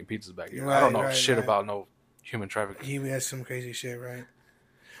just making pizzas back here. I don't know shit Right. about no human trafficking." He has some crazy shit, right?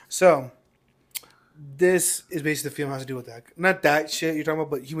 So this is basically the film has to do with that. Not that shit you're talking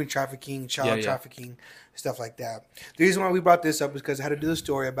about, but human trafficking, Yeah, child yeah. trafficking, stuff like that. The reason why we brought this up is because I had to do the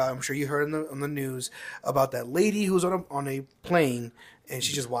story about. I'm sure you heard on the news about that lady who was on a plane and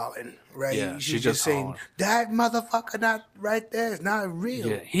she's just wilding, right? Yeah, She's she just just saying hollering. that motherfucker not right there. It's not real.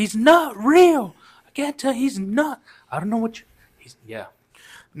 Yeah, he's not real. I can't tell. He's not. I don't know what you. He's yeah,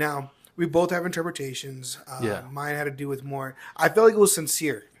 Now we both have interpretations. Yeah. Mine had to do with more. I felt like it was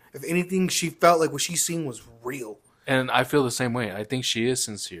sincere. If anything, she felt like what she's seen was real. and I feel the same way. I think she is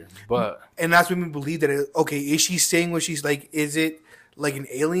sincere, but And that's what made me believe that. Okay, is she saying what she's like? Is it like an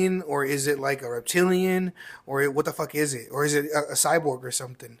alien, or is it like a reptilian, or what the fuck is it, or is it a cyborg or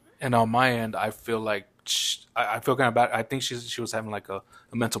something? and on my end, I feel like I feel kind of bad. I think she was having like a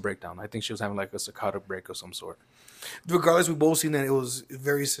mental breakdown. I think she was having like a psychotic break of some sort. Regardless, we both seen that it was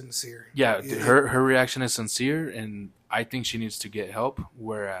very sincere. Yeah, It- her reaction is sincere, and I think she needs to get help.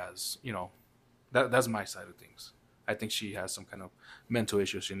 Whereas, that's my side of things. I think she has some kind of mental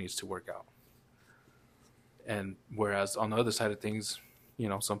issue she needs to work out. And whereas on the other side of things,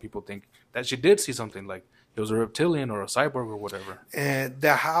 some people think that she did see something like it was a reptilian or a cyborg or whatever. and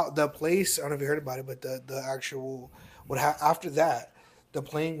the place. I don't know if you heard about it, but the actual after that, the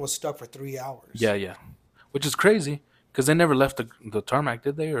plane was stuck for 3 hours. Yeah, which is crazy because they never left the tarmac,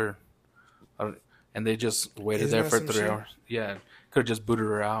 did they? Or I don't, and they just waited Isn't there that for some 3 hours. Yeah, could have just booted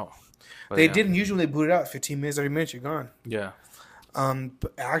her out. But They yeah. didn't usually when they boot it out. 15 minutes, 30 minutes, you're gone. Yeah.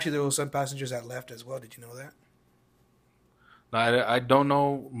 But actually, there were some passengers that left as well. Did you know that? No, I don't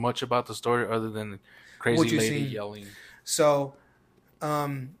know much about the story other than crazy What you lady seen? yelling. So,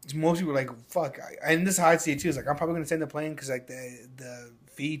 most people were like, "Fuck!" And this is how I see it too. It's like I'm probably gonna send the plane because like the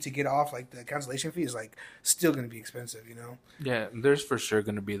fee to get off, like the cancellation fee, is like still gonna be expensive. Yeah, there's for sure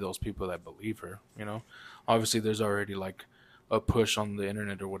going to be those people that believe her. Obviously there's already like a push on the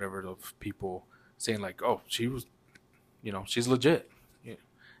internet or whatever of people saying like, "Oh, she was, she's legit." Yeah,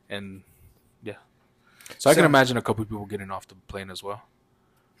 and yeah, so I can So- imagine a couple people getting off the plane as well.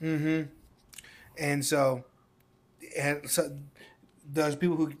 Mm-hmm. And so, there's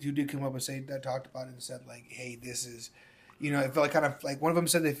people who did come up and say that talked about it and said like, "Hey, this is," it felt like kind of like one of them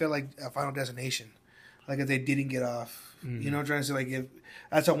said they felt like a Final Destination, like if they didn't get off. Trying to say like if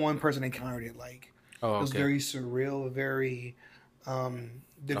that's how one person encountered it. Like Oh, it was okay. very surreal, very. The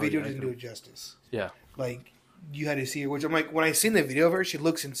Oh, video yeah, I didn't can- do it justice. Yeah, Like you had to see her, which I'm like when I seen the video of her, she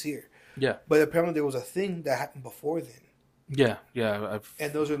looks sincere. yeah, But apparently there was a thing that happened before then, yeah.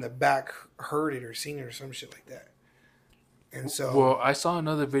 and those in the back heard it or seen it or some shit like that. And so, Well, I saw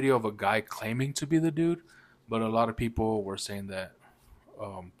another video of a guy claiming to be the dude, but a lot of people were saying that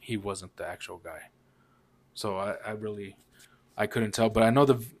he wasn't the actual guy. So I couldn't tell. But I know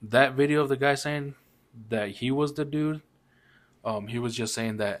that video of the guy saying that he was the dude. He was just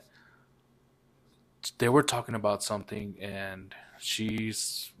saying that they were talking about something, and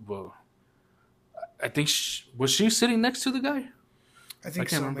I think was she sitting next to the guy? I think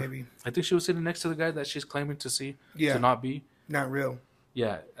can't so, remember. maybe. I think she was sitting next to the guy that she's claiming to see Yeah. to not be. Not real.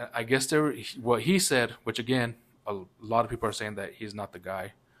 Yeah, I guess what he said, which again, a lot of people are saying that he's not the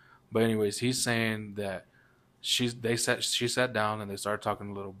guy. But anyways, he's saying that she sat down and they started talking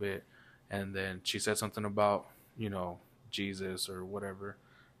a little bit, and then she said something about Jesus or whatever,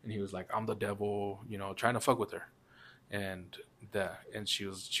 and he was like, "I'm the devil," trying to fuck with her, and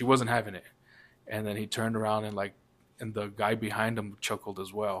she wasn't having it, and then he turned around and the guy behind him chuckled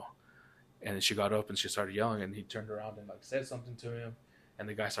as well, and then she got up and she started yelling, and he turned around and like said something to him. and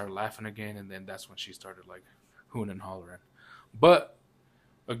the guy started laughing again, and then that's when she started like hooning and hollering. But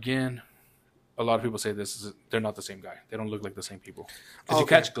again, a lot of people say they're not the same guy. They don't look like the same people because you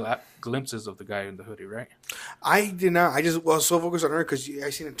Okay. catch glimpses of the guy in the hoodie, right? I did not. I just was so focused on her because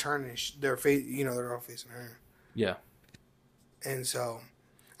I seen it turn and their face. They're all facing her, Yeah. and so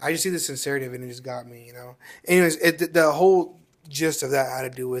I just see the sincerity of it, and it just got me. Anyways, the whole gist of that had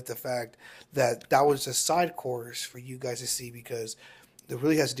to do with the fact that that was a side course for you guys to see because it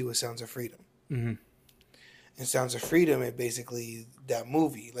really has to do with Sounds of Freedom. Mm-hmm. And Sounds of Freedom is basically that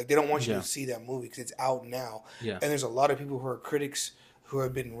movie. Like they don't want you Yeah. to see that movie because it's out now, Yeah. and there's a lot of people who are critics who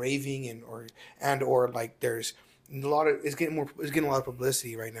have been raving or like there's a lot of it's getting a lot of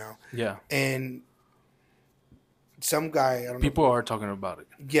publicity right now, Yeah. and some guy I don't People know, are talking about it,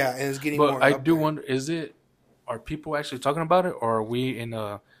 yeah, and it's getting but more I up do there. wonder: are people actually talking about it, or are we in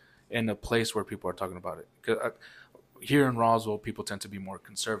a place where people are talking about it? Because here in Roswell, people tend to be more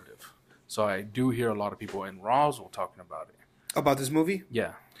conservative, so I do hear a lot of people in Roswell talking about it. About this movie.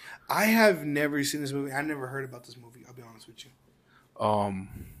 Yeah. I have never seen this movie. I never heard about this movie. I'll be honest with you. Um.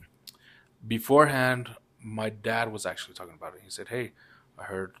 Beforehand, my dad was actually talking about it. He said, "Hey, I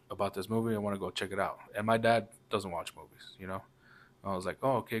heard about this movie. I want to go check it out." And my dad doesn't watch movies, you know. I was like,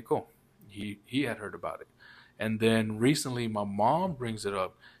 "Oh, okay, cool." He had heard about it, and then recently, my mom brings it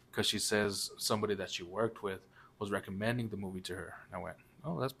up because she says somebody that she worked with was recommending the movie to her. And I went,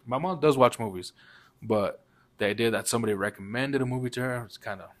 "Oh, that's my mom does watch movies, but the idea that somebody recommended a movie to her is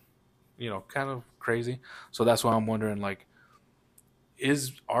kind of, kind of crazy." So that's why I'm wondering, like,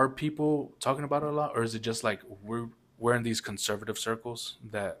 are people talking about it a lot, or is it just like we're in these conservative circles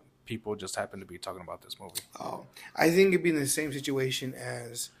that people just happen to be talking about this movie? Oh, I think it'd be in the same situation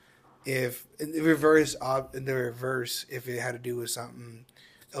as if in the reverse, if it had to do with something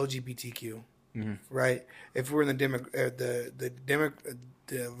LGBTQ, Mm-hmm. right? If we're in the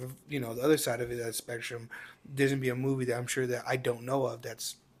other side of it, that spectrum, there's gonna be a movie that I'm sure that I don't know of.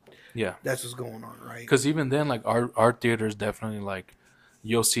 Yeah, That's what's going on, right? because even then, like our theaters definitely like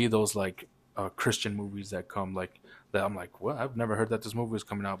you'll see those like Christian movies that come like that. I'm like, what? I've never heard that this movie is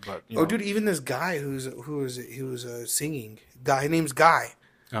coming out, but Oh, dude, even this guy he was singing guy. His name's Guy.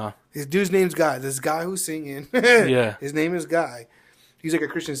 uh, His dude's name's Guy. This guy who's singing, yeah, his name is Guy. He's like a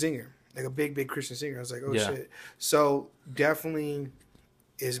Christian singer, like a big Christian singer. I was like, oh yeah, shit. So definitely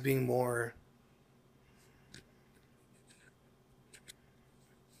is being more.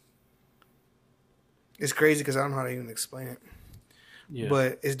 It's crazy because I don't know how to even explain it, yeah,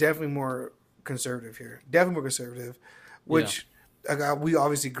 but it's definitely more conservative here. Definitely more conservative, yeah, which we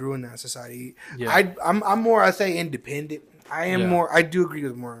obviously grew in that society. yeah, I'm more I say independent. I am yeah, more. I do agree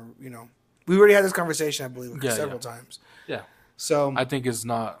with more. We already had this conversation, I believe, yeah, several yeah, times. yeah. So I think it's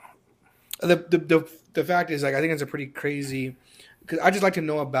not. the fact is, like, I think it's a pretty crazy. Because I just like to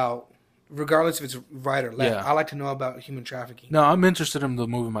know about, regardless if it's right or left. Yeah. I like to know about human trafficking No, I'm interested in the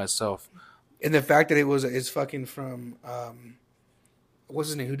movie myself. and the fact that it's fucking from what's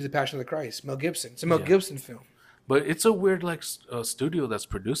his name? Who did the Passion of the Christ? Mel Gibson. It's a Mel Yeah. Gibson film. But it's a weird like studio that's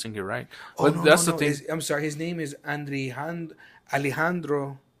producing it, right? Oh But no, that's no, the no! thing. I'm sorry. His name is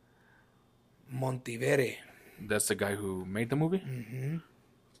Alejandro Montivere. That's the guy who made the movie. Mm-hmm.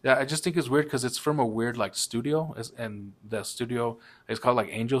 Yeah, I just think it's weird because it's from a weird like studio, and the studio is called like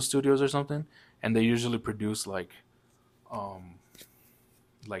Angel Studios or something, and they usually produce um,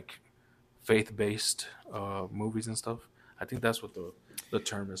 like faith based movies and stuff. I think that's what the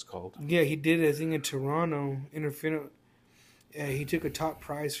term is called. Yeah, he did a thing in Toronto. He took a top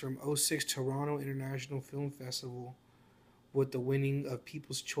prize from '06 Toronto International Film Festival with the winning of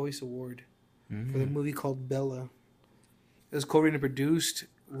People's Choice Award for the movie called Bella. It was co-written and produced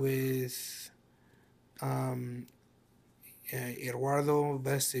with Eduardo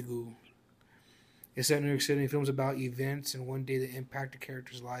Vestegu. It's set in New York City. Films about events and one day that impact a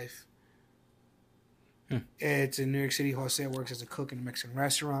character's life. It's in New York City. Jose works as a cook in a Mexican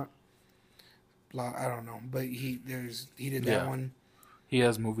restaurant. I don't know, but he did that one. He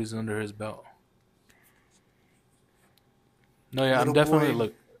has movies under his belt. No, yeah, I'm Little definitely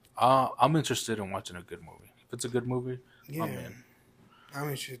Boy. I'm interested in watching a good movie. If it's a good movie, Yeah, I'm in. I'm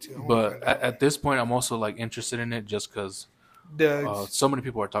interested too. I want to But find out. at this point, I'm also like interested in it just because The so many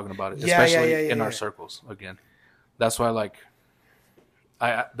people are talking about it, yeah, yeah, especially yeah, yeah, in our yeah. circles. Again, that's why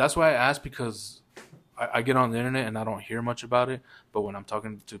that's why I asked because I get on the internet and I don't hear much about it. But when I'm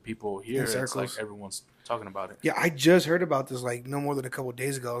talking to people here, it's like circles. everyone's talking about it. Yeah, I just heard about this like no more than a couple of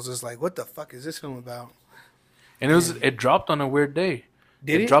days ago. I was just like, what the fuck is this film about? And it dropped on a weird day.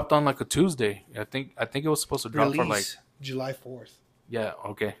 Did it? Dropped on like a Tuesday. I think it was supposed to drop for like Release July 4th. yeah,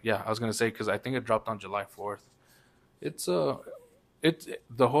 okay, yeah. I was gonna say because I think it dropped on July 4th. It's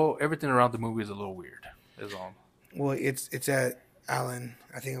the whole everything around the movie is a little weird. Is all. Well, it's at Allen.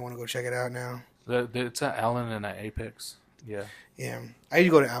 I think I want to go check it out now. It's at Allen and at Apex. Yeah. Yeah, I used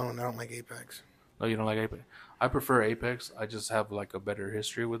to go to Allen. I don't like Apex. No, you don't like Apex. I prefer Apex. I just have like a better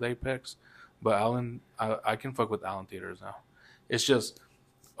history with Apex. But Allen, I can fuck with Allen theaters now. It's just,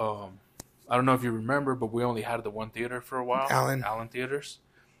 I don't know if you remember, but we only had the one theater for a while, Allen. Allen theaters,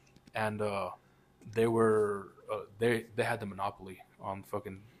 and they had the monopoly on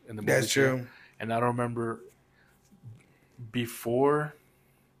fucking in the movie. That's true. And I don't remember before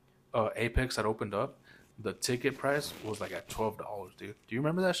Apex had opened up, the ticket price was like at $12, dude. Do you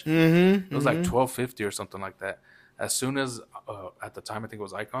remember that shit? Mm-hmm. It was like $12.50 or something like that. As soon as at the time I think it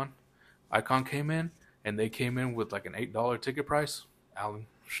was Icon. Icon came in and they came in with like an $8 ticket price. Allen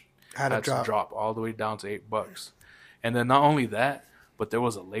Had to drop all the way down to $8. And then not only that, but there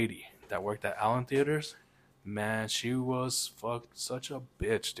was a lady that worked at Allen Theaters. Man, she was such a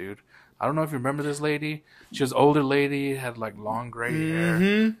bitch, dude. I don't know if you remember this lady. She was an older lady, had like long gray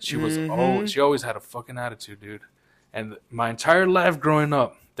hair. She was she always had a fucking attitude, dude. And my entire life growing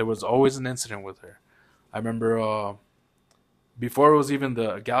up, there was always an incident with her. I remember before it was even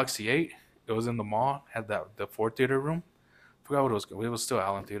the Galaxy 8, it was in the mall, had the 4 theater room. Forgot what it was. It was still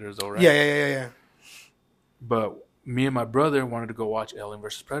Allen Theaters though, right? Yeah. But me and my brother wanted to go watch Alien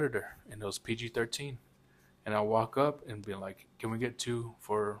vs. Predator, and it was PG-13. And I walk up and be like, "Can we get 2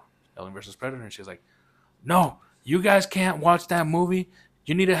 for Alien vs. Predator?" And she's like, "No, you guys can't watch that movie.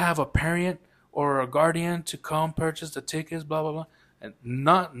 You need to have a parent or a guardian to come purchase the tickets, blah, blah, blah." And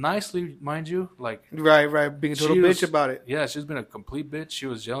not nicely, mind you. Like, right. Being a total bitch about it. Yeah, she's been a complete bitch. She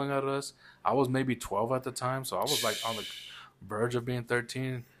was yelling at us. I was maybe 12 at the time, so I was like on the verge of being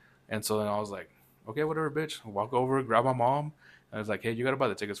 13. And so then I was like, okay, whatever, bitch. Walk over, grab my mom. And I was like, hey, you got to buy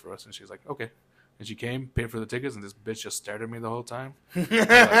the tickets for us. And she's like, okay. And she came, paid for the tickets, and this bitch just stared at me the whole time.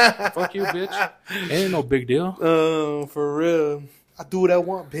 Like, fuck you, bitch. It ain't no big deal. Oh, for real. I do what I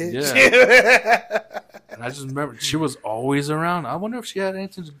want, bitch. Yeah. And I just remember she was always around. I wonder if she had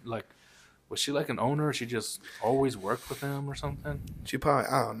anything to, like, was she like an owner or she just always worked with them or something? She probably,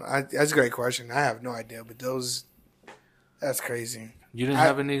 I don't know. That's a great question. I have no idea, but that's crazy. You didn't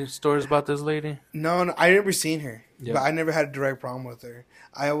have any stories about this lady? No, I never seen her. Yeah. But I never had a direct problem with her.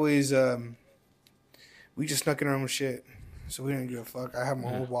 I always, we just snuck in our own shit. So we didn't give a fuck. I have my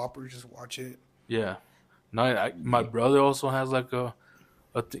whole Whopper, just watch it. Yeah. No, my brother also has like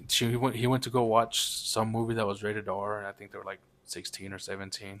he went to go watch some movie that was rated R, and I think they were like 16 or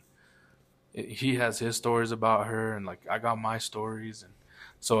 17. He has his stories about her, and like I got my stories, and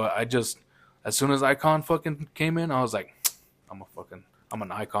so I just, as soon as Icon fucking came in, I was like, I'm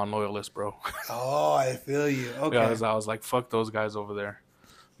an Icon loyalist, bro. Oh, I feel you. Okay. Yeah, I was like, fuck those guys over there.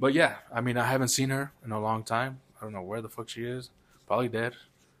 But yeah, I mean, I haven't seen her in a long time. I don't know where the fuck she is. Probably dead.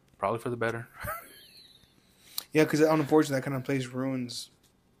 Probably for the better. Yeah, because unfortunately, that kind of place ruins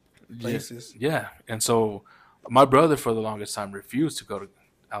places. Yeah, and so my brother for the longest time refused to go to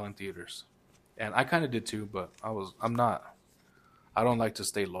Allen Theaters, and I kind of did too. But I don't like to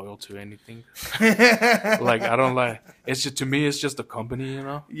stay loyal to anything. Like I don't like. It's just, to me, it's just a company, you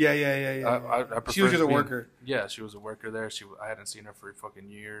know. Yeah. I prefer She was just a worker. Yeah, she was a worker there. I hadn't seen her for fucking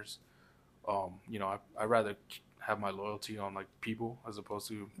years. You know, I rather have my loyalty on like people as opposed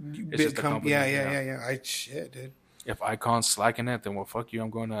to it's just a company. Yeah. Shit, dude. If Icon's slacking it, then well, fuck you.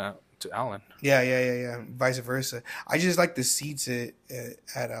 I'm going to Allen. Yeah. Vice versa. I just like the seats at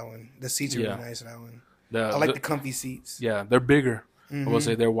Allen. The seats are really nice at Allen. I like the comfy seats. Yeah, they're bigger. I will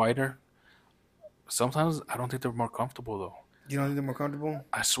say they're wider. Sometimes I don't think they're more comfortable though. You don't think they're more comfortable?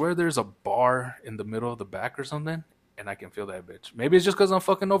 I swear there's a bar in the middle of the back or something, and I can feel that bitch. Maybe it's just because I'm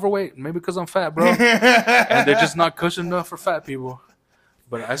fucking overweight. Maybe because I'm fat, bro. And they're just not cushioned enough for fat people.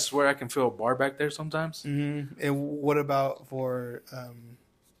 But I swear I can feel a bar back there sometimes. Mm-hmm. And what about for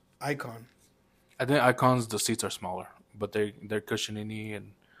Icon? I think Icon's, the seats are smaller, but they're cushiony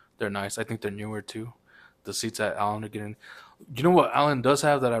and they're nice. I think they're newer too. The seats at Allen are getting. You know what Allen does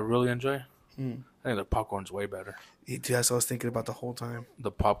have that I really enjoy? I think the popcorn's way better. Yeah, dude, that's what I was thinking about the whole time. The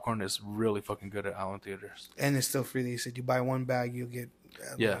popcorn is really fucking good at Allen Theaters. And it's still free. They said you buy one bag, you'll get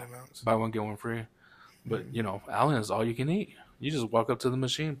amounts. Buy one, get one free. But, you know, Allen is all you can eat. You just walk up to the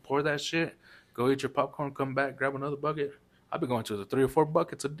machine, pour that shit, go eat your popcorn, come back, grab another bucket. I've been going to the 3 or 4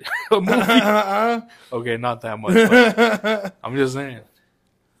 buckets a movie. Okay, not that much, but I'm just saying.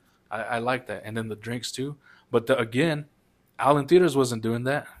 I like that. And then the drinks, too. But, again, Allen Theaters wasn't doing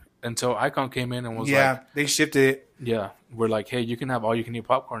that until Icon came in and was like... Yeah, they shifted it. Yeah, we're like, hey, you can have all you can eat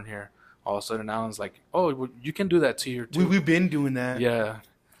popcorn here. All of a sudden, Allen's like, oh, well, you can do that to your too. We've been doing that. Yeah.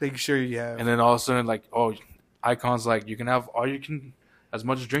 Make sure you have. And then all of a sudden, like, oh, icons like you can have all you can as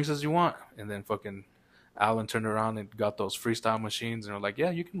much drinks as you want, and then fucking Alan turned around and got those freestyle machines, and were like,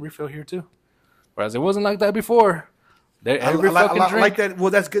 yeah, you can refill here too. Whereas it wasn't like that before. They every fucking I like drink. that.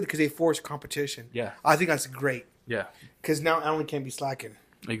 Well, that's good because they force competition. Yeah, I think that's great yeah, because now Alan can't be slacking.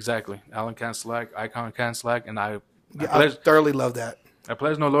 exactly. Alan can't slack, Icon can't slack, and Yeah, I thoroughly love that. I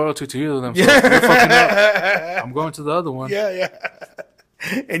pledge no loyalty to either of them. So you're fucking up. I'm going to the other one. Yeah, yeah.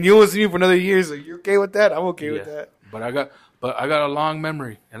 And you won't see me for another year, so you're okay with that? I'm okay with that. But I got a long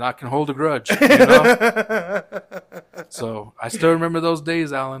memory, and I can hold a grudge. You know? So I still remember those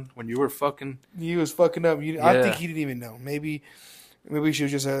days, Alan, when you were fucking. He was fucking up. I think he didn't even know. Maybe she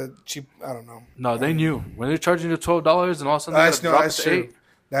was just a cheap. I don't know. No, they knew when they're charging you $12, and all of a sudden they drop it to true. $8.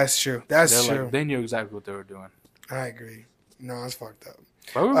 That's true. That's true. Like, they knew exactly what they were doing. I agree. No, it's fucked up.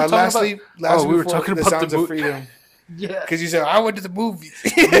 Why were we lastly, we were talking the about Sounds the of Freedom. Yeah, because you said I went to the movies.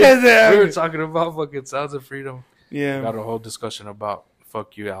 we were talking about fucking Sounds of Freedom. Yeah, got a whole discussion about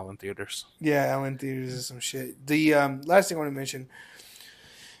fuck you, Allen Theaters. Yeah, Allen Theaters is some shit. The last thing I want to mention,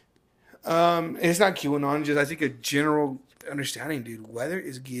 it's not QAnon, just I think a general understanding, dude. Weather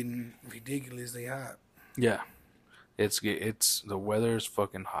is getting ridiculously hot. Yeah, it's the weather is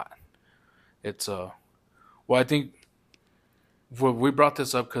fucking hot. It's well, I think. Well, we brought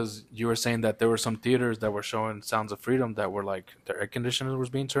this up because you were saying that there were some theaters that were showing Sounds of Freedom that were like their air conditioner was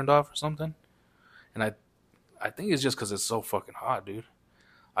being turned off or something, and I think it's just because it's so fucking hot, dude.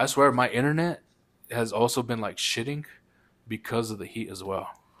 I swear my internet has also been like shitting because of the heat as well.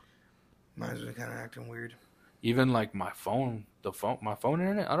 Mine's been kind of acting weird. Even like my phone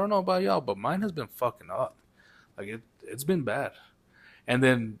internet. I don't know about y'all, but mine has been fucking up. Like it's been bad, and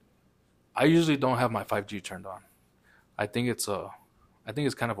then I usually don't have my 5G turned on. I think it's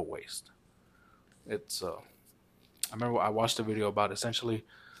kind of a waste. It's I remember I watched a video about essentially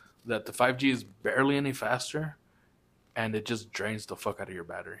that the 5G is barely any faster, and it just drains the fuck out of your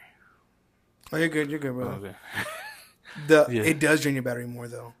battery. Oh, you're good, bro. Okay. It does drain your battery more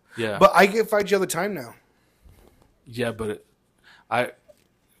though. Yeah. But I get 5G all the time now. Yeah, but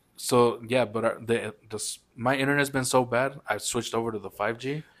my internet's been so bad. I've switched over to the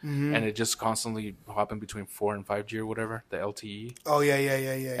 5G, and it just constantly hopping between 4 and 5G or whatever, the LTE. Oh yeah.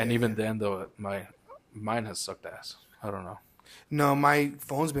 And even then, though, mine has sucked ass. I don't know. No, my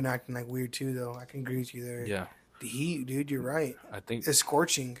phone's been acting like weird too, though. I can agree with you there. Yeah. The heat, dude. You're right. I think it's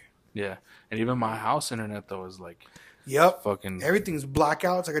scorching. Yeah, and even my house internet though is like. Yep. Fucking. Everything's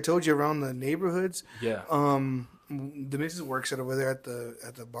blackouts, like I told you, around the neighborhoods. Yeah. The missus works at over there at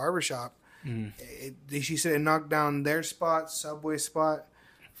the barbershop. She said it knocked down their spot, Subway spot,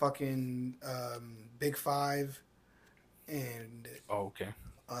 fucking Big Five, and okay,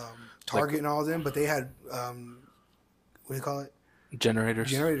 Target and all of them. But they had what do you call it? Generators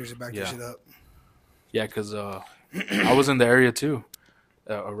to back that shit up. Yeah, because I was in the area too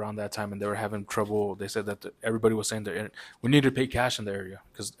around that time, and they were having trouble. They said that everybody was saying we needed to pay cash in the area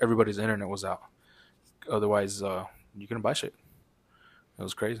because everybody's internet was out. Otherwise, you couldn't buy shit. It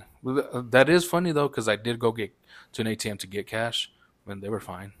was crazy. That is funny though, because I did go get to an ATM to get cash, and they were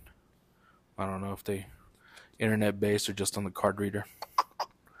fine. I don't know if they internet based or just on the card reader.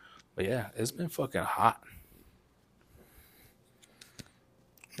 But yeah, it's been fucking hot.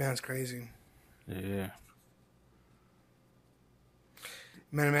 Man, it's crazy. Yeah.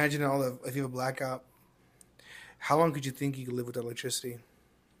 Man, imagine if you have a blackout. How long could you think you could live without electricity?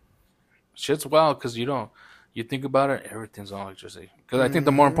 Shit's wild because you think about it, everything's on electricity. Because I think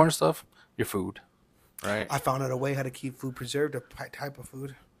the more important stuff, your food, right? I found out a way how to keep food preserved, a type of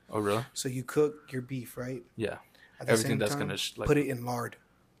food. Oh, really? So you cook your beef, right? Yeah. At the Everything same that's time, gonna put it in lard.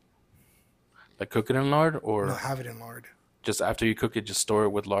 Like cook it in lard, or no, have it in lard. Just after you cook it, just store it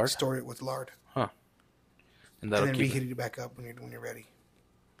with lard. Store it with lard. Huh. And then reheat it back up when you're ready.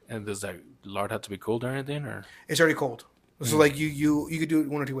 And does that lard have to be cold or anything, or it's already cold? So like you could do it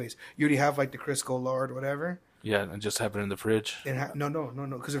one or two ways. You already have like the Crisco lard or whatever. Yeah, and just have it in the fridge. And no,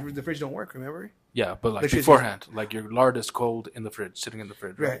 because the fridge don't work. Remember? Yeah, but like beforehand, like your lard is cold in the fridge, sitting in the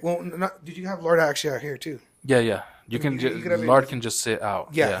fridge. Right. Well, did you have lard actually out here too? Yeah. Lard can just sit out.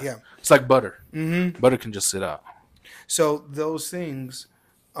 Yeah. It's like butter. Mm-hmm. Butter can just sit out. So those things,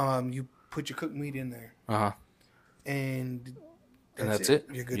 you put your cooked meat in there. And that's it.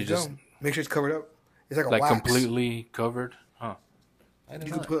 You're good to go. Make sure it's covered up. It's like a wax. Completely covered. Huh.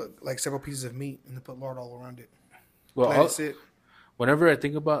 You can put like several pieces of meat and then put lard all around it. Well, whenever I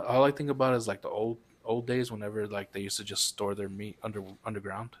think about, all I think about is like the old days. Whenever like they used to just store their meat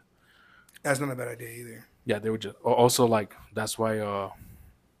underground. That's not a bad idea either. Yeah, they would just also like that's why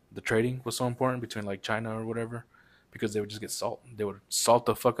the trading was so important between like China or whatever, because they would just get salt. They would salt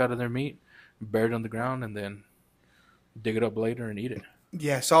the fuck out of their meat, bury it on the ground, and then dig it up later and eat it.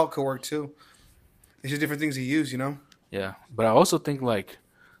 Yeah, salt could work too. It's just different things you use, you know. Yeah, but I also think like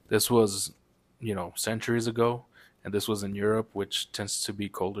this was, centuries ago, and this was in Europe, which tends to be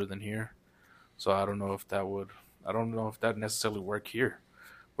colder than here. So I don't know if that would. I don't know if that necessarily work here.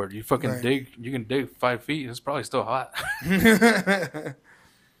 Where you fucking Right. dig, you can dig 5 feet. It's probably still hot.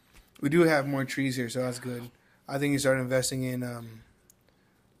 We do have more trees here, so that's good. I think you start investing in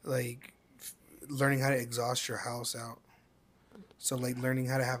like learning how to exhaust your house out. So like learning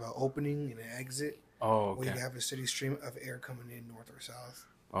how to have an opening and an exit, Oh, where you okay. can have a steady stream of air coming in north or south.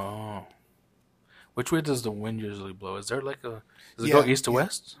 Oh, which way does the wind usually blow? Is there like a? Does it go Yeah, east to yeah,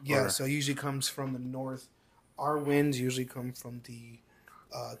 west yeah. or? So it usually comes from the north. Our winds usually come from the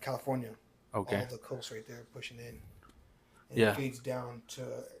California, Okay. all the coast right there pushing in, and it Yeah. fades down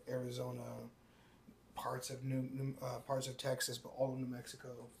to Arizona, parts of Texas, but all of New Mexico.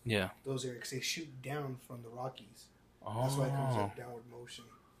 Yeah. Those areas, 'cause they shoot down from the Rockies. That's why it comes Oh, up downward motion.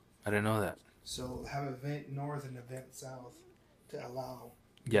 I didn't know that. So have a vent north and a vent south to allow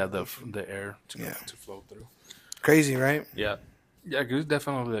Yeah, the ventilation. the air to Yeah. to flow through. Crazy, right? Yeah. Yeah, because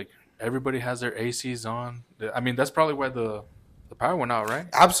definitely like everybody has their ACs on. I mean, that's probably why the power went out, right?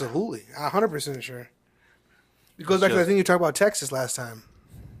 Absolutely, 100% sure. It goes It's back to the just thing you talked about Texas last time.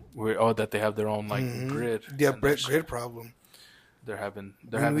 that they have their own like Mm-hmm. grid. Yeah, And grid problem. they're We having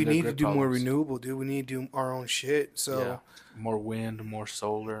their need to grid do more problems. renewable, dude. We need to do our own shit. Yeah, So more wind, more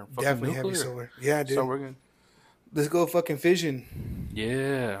solar, fucking definitely heavy nuclear. solar. Yeah, So dude. we're gonna. Let's go fucking fission.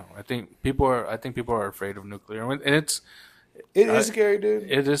 Yeah, I think people are. I think people are afraid of nuclear, and it's. It I, is scary, dude.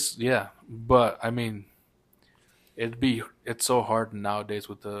 it is, yeah, but I mean, it's so hard nowadays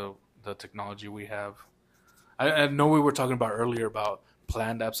with the technology we have. I know we were talking about earlier about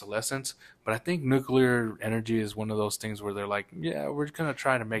planned obsolescence, but I think nuclear energy is one of those things where they're like, yeah, we're gonna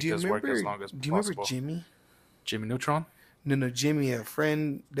try to make Do you this work as remember? long as Do you remember possible. Jimmy? Jimmy Neutron? No, no, Jimmy, a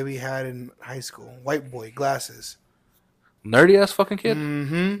friend that we had in high school, white boy, glasses. Nerdy ass fucking kid?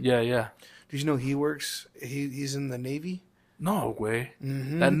 Mm-hmm. Yeah, yeah. Did you know he works? He's in the Navy. No way.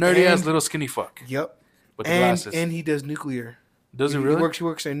 Mm-hmm. That nerdy ass And little skinny fuck yep, with the glasses. and he does nuclear. Does he He really? works. He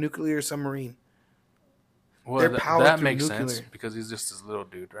works in a nuclear submarine. Well, They're powered that through makes nuclear. sense because he's just this little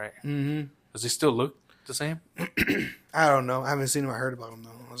dude, right? Mm-hmm. Does he still look the same? I don't know. I haven't seen him. I heard about him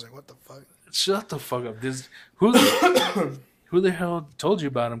though. I was like, what the fuck? Shut the fuck up. Who the hell told you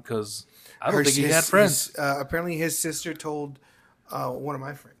about him? Because I don't think he had friends. Apparently, his sister told one of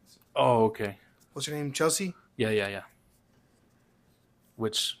my friends. Oh, okay. What's her name? Chelsea. Yeah, yeah, yeah.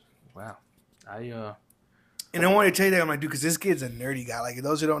 Which, wow. I And I wanted to tell you that I'm like, dude, because this kid's a nerdy guy. Like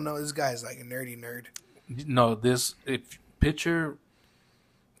those who don't know, this guy's like a nerdy nerd, no, this if picture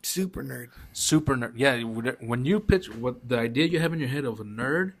super nerd. super nerd. Yeah, when you picture what the idea you have in your head of a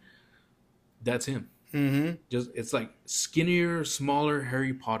nerd, that's him. Mm-hmm. Just it's like skinnier, smaller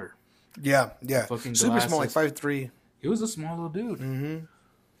Harry Potter. Yeah, yeah. Fucking Super small, like glasses. 5'3". He was a small little dude. Mm-hmm.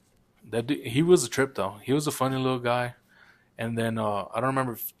 That dude, he was a trip though. He was a funny little guy. And then I don't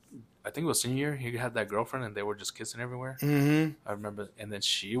remember. I think it was senior year. He had that girlfriend, and they were just kissing everywhere. Mm-hmm. I remember. And then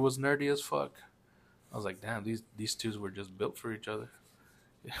she was nerdy as fuck. I was like, damn, these twos were just built for each other.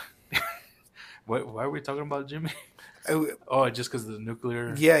 Why are we talking about Jimmy? Oh, just because of the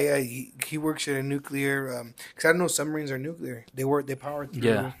nuclear. Yeah, yeah. He works at a nuclear. Because I don't know submarines are nuclear. They power through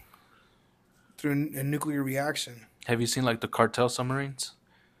Yeah. through a nuclear reaction. Have you seen like the cartel submarines?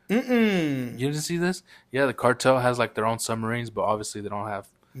 Mm-mm. You didn't see this? Yeah, the cartel has like their own submarines, but obviously they don't have.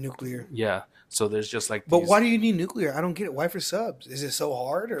 Nuclear. Yeah, so there's just like. But these, why do you need nuclear? I don't get it. Why for subs? Is it so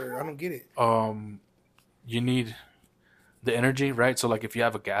hard, or I don't get it? You need the energy, right? So like if you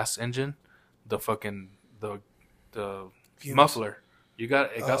have a gas engine, the fucking the Fumes. muffler, it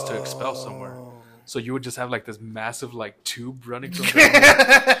got to expel somewhere. Oh. So you would just have like this massive like tube running from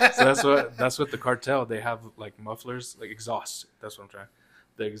the so that's what the cartel, they have like mufflers, like exhaust. That's what I'm trying.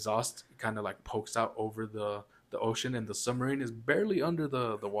 The exhaust kind of like pokes out over the ocean, and the submarine is barely under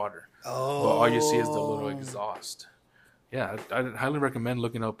the water. Oh. But all you see is the little exhaust. Yeah, I highly recommend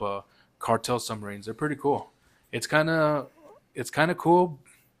looking up cartel submarines. They're pretty cool. It's kind of cool,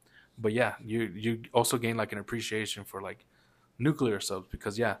 but yeah, you also gain like an appreciation for like nuclear subs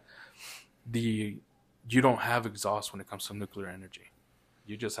because yeah, you don't have exhaust when it comes to nuclear energy.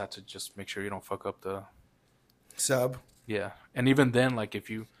 You just have to just make sure you don't fuck up the Sub. yeah. And even then, like if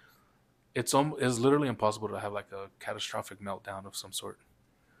you, it's literally impossible to have like a catastrophic meltdown of some sort.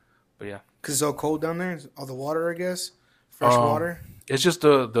 But yeah, Because it's so cold down there. All the water, I guess. Fresh water. it's just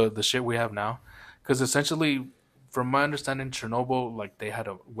the shit we have now. Because essentially, from my understanding, Chernobyl, like they had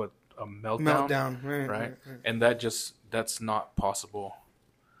a meltdown, Meltdown. right? Right. And that's not possible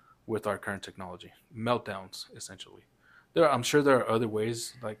with our current technology. Meltdowns, essentially. I'm sure there are other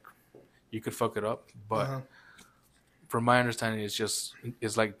ways like you could fuck it up, Uh but huh. from my understanding,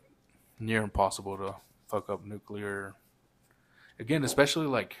 it's like near impossible to fuck up nuclear. Again, especially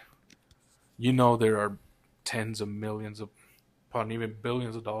like there are tens of millions of, probably even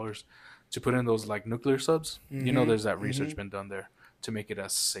billions of dollars to put in those like nuclear subs. Mm-hmm. There's that Mm-hmm. research been done there to make it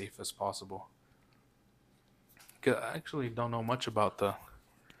as safe as possible. 'Cause I actually don't know much about the.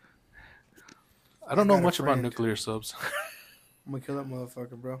 I I don't know got a much about friend. nuclear subs. I'm gonna kill that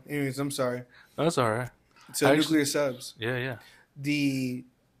motherfucker, bro. Anyways, I'm sorry. That's all right. So I actually, nuclear subs. yeah, yeah, The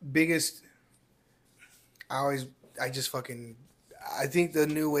biggest. I always. I just fucking. I think the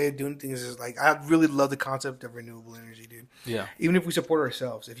new way of doing things is like I really love the concept of renewable energy, dude. yeah, Even if we support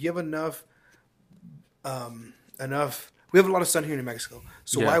ourselves, if you have enough. We have a lot of sun here in New Mexico,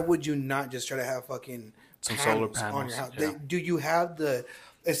 so yeah. why would you not just try to have fucking Some solar panels on your panels. house? Yeah, Do you have the?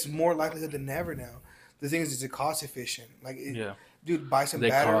 It's more likelihood than ever now. The thing is it cost efficient? yeah. Dude, buy some They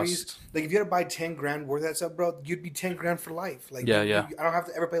batteries. cost. Like if you had to buy 10 grand worth of that stuff, bro, you'd be 10 grand for life. Like Yeah, yeah, I don't have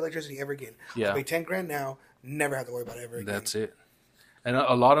to ever pay electricity ever again. I yeah. pay 10 grand now, never have to worry about it ever again. That's it. And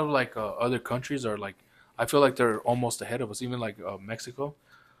a lot of like other countries are like, I feel like they're almost ahead of us. Even like Mexico.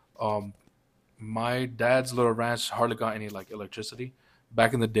 Um, my dad's little ranch hardly got any like electricity.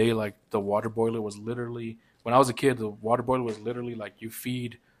 Back in the day, like the water boiler was literally, when I was a kid, the water boiler was literally like you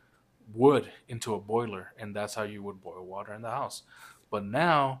feed wood into a boiler, and that's how you would boil water in the house. But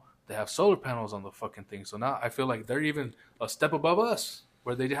now they have solar panels on the fucking thing. So now I feel like they're even a step above us,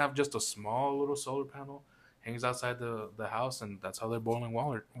 where they have just a small little solar panel hangs outside the house, and that's how they're boiling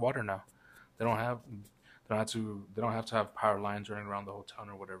water now. They don't have they don't have to have power lines running around the whole town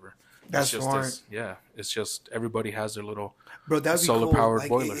or whatever. It's That's just smart, this, yeah. It's just everybody has their little bro. That'd be solar cool. powered Like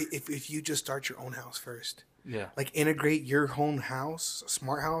boiler. if you just start your own house first, Yeah, like integrate your own house,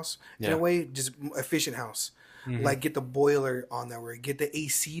 smart house, in a yeah, way, just efficient house. hmm, Like get the boiler on that where get the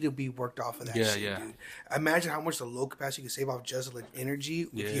AC to be worked off of that yeah, shit, yeah, dude. Imagine how much the low capacity you could save off just like energy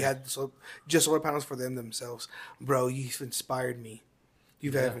if you yeah, had just solar panels for them themselves. Bro, you've inspired me.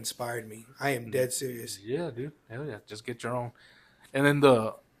 You yeah, have inspired me. I am dead serious. yeah, dude. Hell yeah, just get your own. And then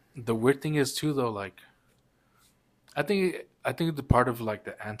the weird thing is too though, like I think the part of like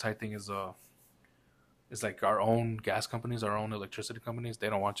the anti thing is like our own gas companies, our own electricity companies. They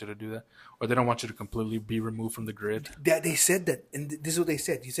don't want you to do that, or they don't want you to completely be removed from the grid. That they said that, and this is what they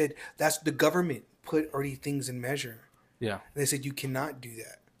said. You said that's the government put already things in measure. Yeah, And they said you cannot do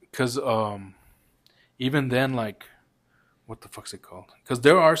that. because even then, like, what the fuck's it called? Because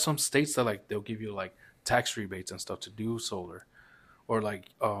there are some states that like they'll give you like tax rebates and stuff to do solar, or like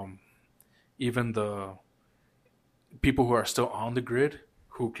even the people who are still on the grid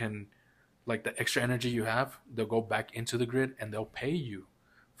who can, like, the extra energy you have, they'll go back into the grid and they'll pay you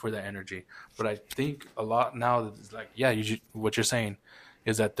for that energy. But I think a lot now is like, yeah, what you're saying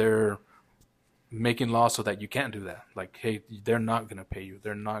is that they're making laws so that you can't do that. Like, hey, they're not gonna pay you.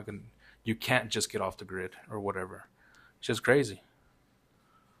 They're not gonna. You can't just get off the grid or whatever. It's just crazy.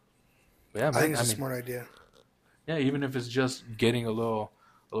 But yeah, I think man. it's I a mean, smart idea. yeah, even if it's just getting a little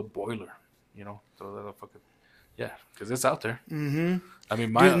boiler, throw that fucking, yeah, because it's out there. Mm-hmm. I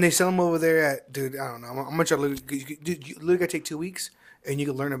mean, Dude, and my they sell them over there at, dude, I don't know. I'm gonna try to look. Dude, you literally gotta take 2 weeks, and you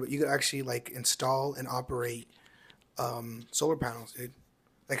can learn about. You can actually like install and operate solar panels, dude.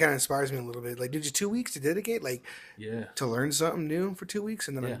 That kind of inspires me a little bit. Like, dude, just 2 weeks to dedicate, like, yeah, to learn something new for 2 weeks,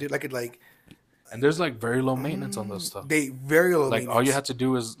 and then yeah. dude, I could like, And there's like very low maintenance on those stuff. they very low Like all you maintenance. have to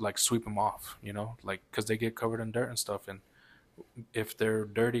do is like sweep them off, like because they get covered in dirt and stuff. And if they're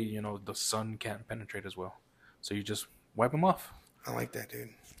dirty, the sun can't penetrate as well. So you just wipe them off. I like that, dude.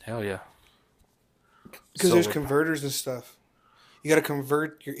 Hell yeah. Because there's Solar. converters and stuff. You gotta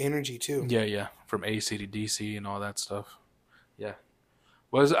convert your energy too. Yeah, yeah. From AC to DC and all that stuff. Yeah.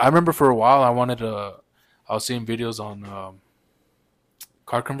 I remember for a while I was seeing videos on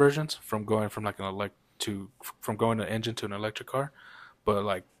car conversions from going from like from going an engine to an electric car, but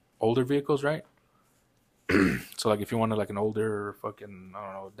like older vehicles, right? So like if you wanted like an older fucking, I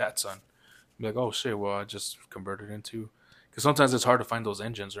don't know, Datsun, be like, oh shit, well I just converted into, because sometimes it's hard to find those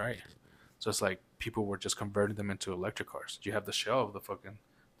engines, right? So it's like people were just converting them into electric cars. You have the shell of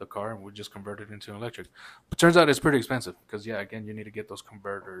the car, and we just convert it into electric. But turns out it's pretty expensive because yeah, again, you need to get those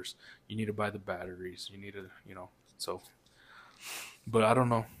converters. You need to buy the batteries. You need to, so. But I don't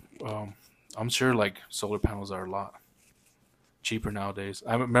know. I'm sure like solar panels are a lot cheaper nowadays.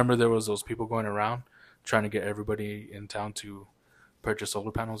 I remember there was those people going around trying to get everybody in town to purchase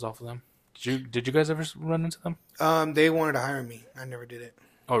solar panels off of them. Did you guys ever run into them? They wanted to hire me. I never did it.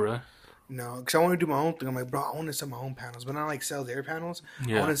 Oh really? No, because I want to do my own thing. I'm like, bro, I want to sell my own panels, but not like sell their panels. I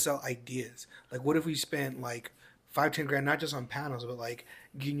want Yeah. to sell ideas. Like, what if we spent like 5-10 grand, not just on panels, but like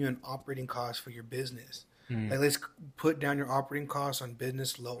giving you an operating cost for your business. Mm. Like let's put down your operating costs on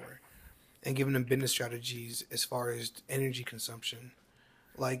business lower, and giving them business strategies as far as energy consumption,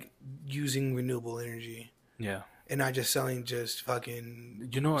 like using renewable energy, Yeah. and not just selling just fucking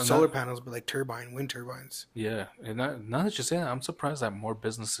You know, and solar that, panels, but like wind turbines. yeah, and now that you say that, I'm surprised that more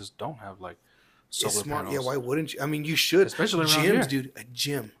businesses don't have like It's solar smart. Yeah, panels, why wouldn't you? I mean, you should. especially around Gyms, here. dude, a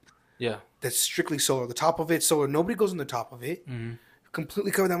gym Yeah. that's strictly solar. The top of it solar. Nobody goes on the top of it. Hmm.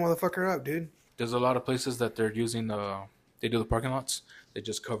 Completely cover that motherfucker up, dude. There's a lot of places that they're using they do the parking lots. They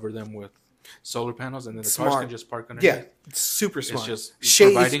just cover them with solar panels, and then the cars can Smart. just park Yeah, underneath. it's super It's smart. just Shade.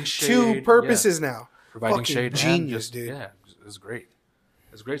 It's providing two shade. Yeah, purposes now. providing Fucking shade and genius, just dude. yeah, it's great.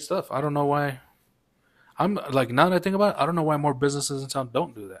 It's great stuff. I don't know why. I'm like now that I think about it, I don't know why more businesses in town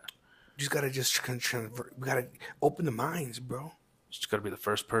don't do that. You just gotta just convert. We gotta open the minds, bro. You just got to be the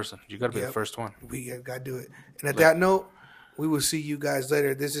first person. You got to be the Yep, first one. we gotta do it. And at Like, that note, we will see you guys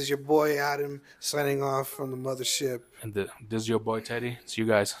later. This is your boy Adam signing off from the mothership. and this is your boy Teddy. See you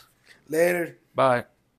guys. Later. Bye.